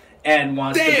Spider-Man, and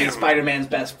wants to be Spider-Man's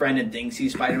best friend and thinks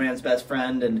he's Spider-Man's best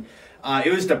friend. And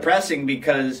it was depressing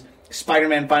because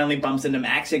Spider-Man finally bumps into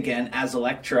Max again as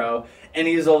Electro, and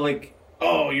he's all like,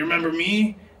 "Oh, you remember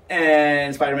me?"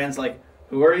 And Spider-Man's like,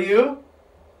 "Who are you?"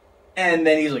 And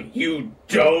then he's like, "You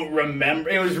don't remember?"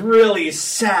 It was really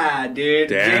sad, dude.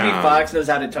 Damn. Jamie Foxx knows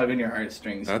how to tug on your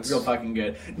heartstrings. That's real fucking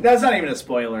good. That's not even a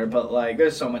spoiler, but like,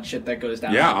 there's so much shit that goes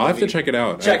down. Yeah, I'll have to check it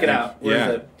out. Check it out. Worth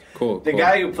it. Cool. The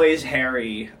guy who plays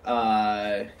Harry,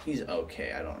 he's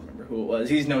okay. I don't remember who it was.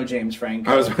 He's no James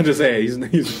Franco. I was about to say he's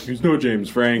no James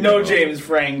Franco. No James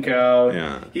Franco.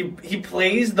 Yeah. He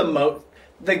plays the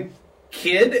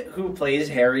kid who plays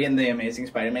Harry in the Amazing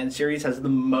Spider-Man series has the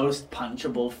most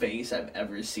punchable face I've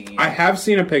ever seen. I have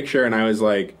seen a picture and I was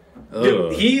like, ugh.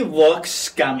 Dude, he looks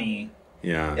scummy.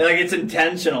 Yeah. Like, it's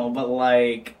intentional, but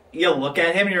like, you look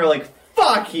at him and you're like,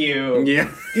 fuck you.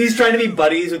 Yeah. He's trying to be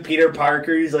buddies with Peter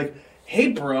Parker. He's like,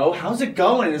 "Hey bro, how's it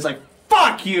going?" And it's like,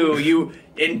 "Fuck you, you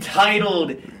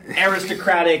entitled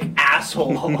aristocratic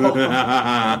asshole."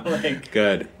 Like,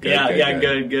 good.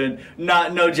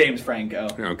 No James Franco.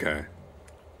 Okay.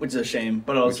 Which is a shame,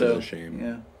 but also... Which is a shame.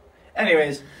 Yeah.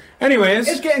 Anyways.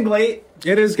 It's getting late.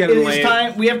 It is getting late. It is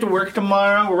time. We have to work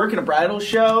tomorrow. We're working a bridal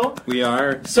show. We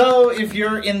are. So if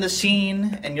you're in the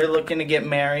scene and you're looking to get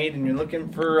married and you're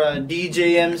looking for a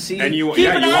DJ MC, and keep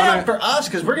an eye out for us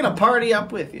because we're going to party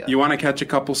up with you. You want to catch a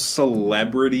couple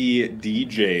celebrity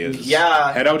DJs.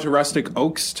 Yeah. Head out to Rustic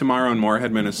Oaks tomorrow in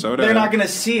Moorhead, Minnesota. They're not going to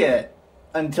see it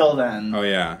until then. Oh,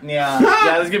 yeah. Yeah,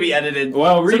 it's going to be edited.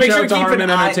 Well, reach out to Harmon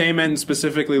Entertainment and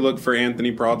specifically look for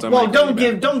Anthony Peralta. Well,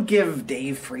 don't give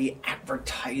Dave free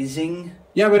advertising.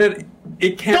 Yeah, but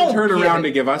it can't turn around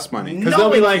to give us money because they'll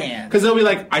be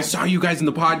like, I saw you guys in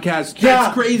the podcast.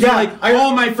 That's crazy. Yeah. Like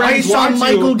all my friends I saw watch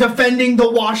Michael you. defending the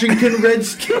Washington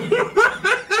Redskins.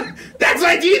 That's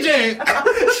my DJ.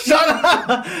 Shut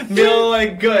up. Feel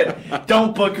like good.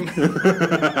 Don't book me.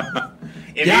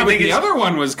 Yeah, but the other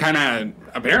one was kind of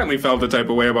apparently felt the type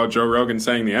of way about Joe Rogan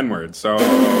saying the N-word. So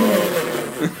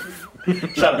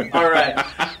shut up. All right.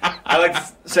 I'd like to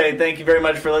say thank you very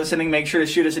much for listening. Make sure to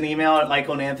shoot us an email at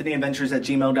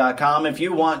michaelandanthonyadventures@gmail.com if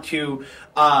you want to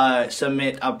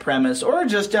submit a premise or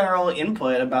just general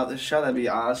input about the show. That'd be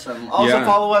awesome. Also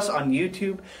follow us on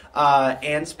YouTube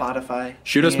and Spotify.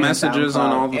 Shoot us messages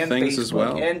on all the and things Facebook as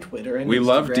well. And Twitter and we Instagram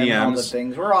love DMs. And all the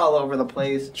things. We're all over the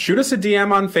place. Shoot us a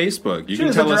DM on Facebook. You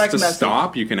can tell us to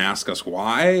stop. You can ask us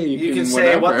why. You can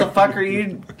say, what the fuck are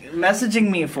you messaging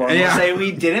me for? And we'll say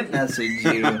we didn't message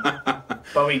you.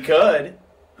 But we could.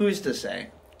 Who's to say?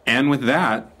 And with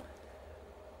that,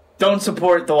 don't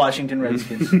support the Washington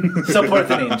Redskins. Support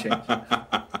the name change.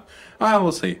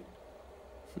 We'll see.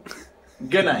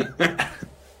 Good night.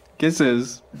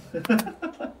 Kisses.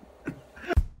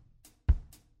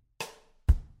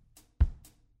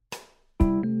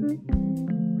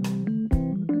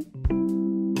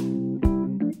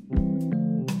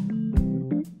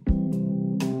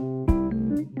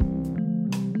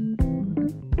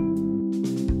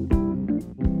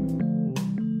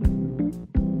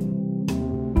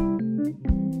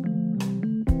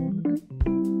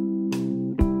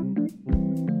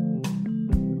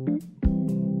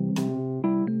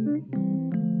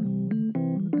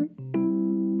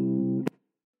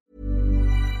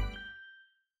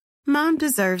 Mom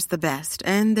deserves the best,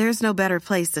 and there's no better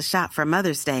place to shop for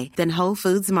Mother's Day than Whole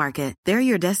Foods Market. They're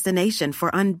your destination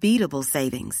for unbeatable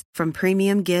savings, from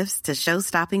premium gifts to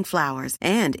show-stopping flowers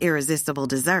and irresistible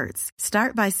desserts.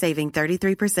 Start by saving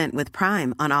 33% with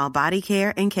Prime on all body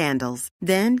care and candles.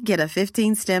 Then get a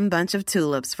 15-stem bunch of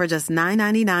tulips for just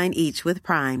 $9.99 each with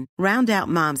Prime. Round out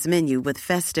Mom's menu with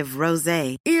festive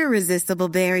rosé, irresistible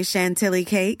berry chantilly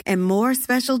cake, and more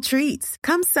special treats.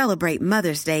 Come celebrate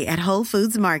Mother's Day at Whole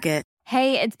Foods Market.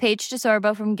 Hey, it's Paige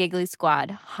DeSorbo from Giggly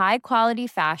Squad. High quality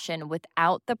fashion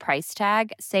without the price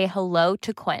tag. Say hello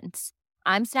to Quince.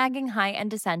 I'm snagging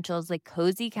high-end essentials like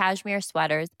cozy cashmere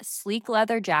sweaters, sleek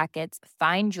leather jackets,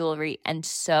 fine jewelry, and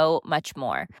so much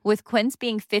more. With Quince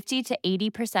being 50 to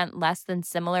 80% less than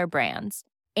similar brands.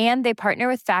 And they partner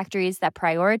with factories that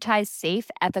prioritize safe,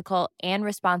 ethical, and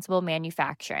responsible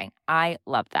manufacturing. I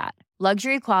love that.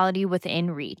 Luxury quality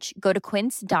within reach. Go to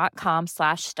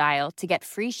quince.com/style to get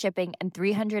free shipping and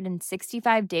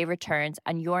 365-day returns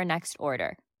on your next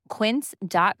order.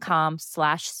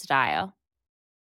 Quince.com/style.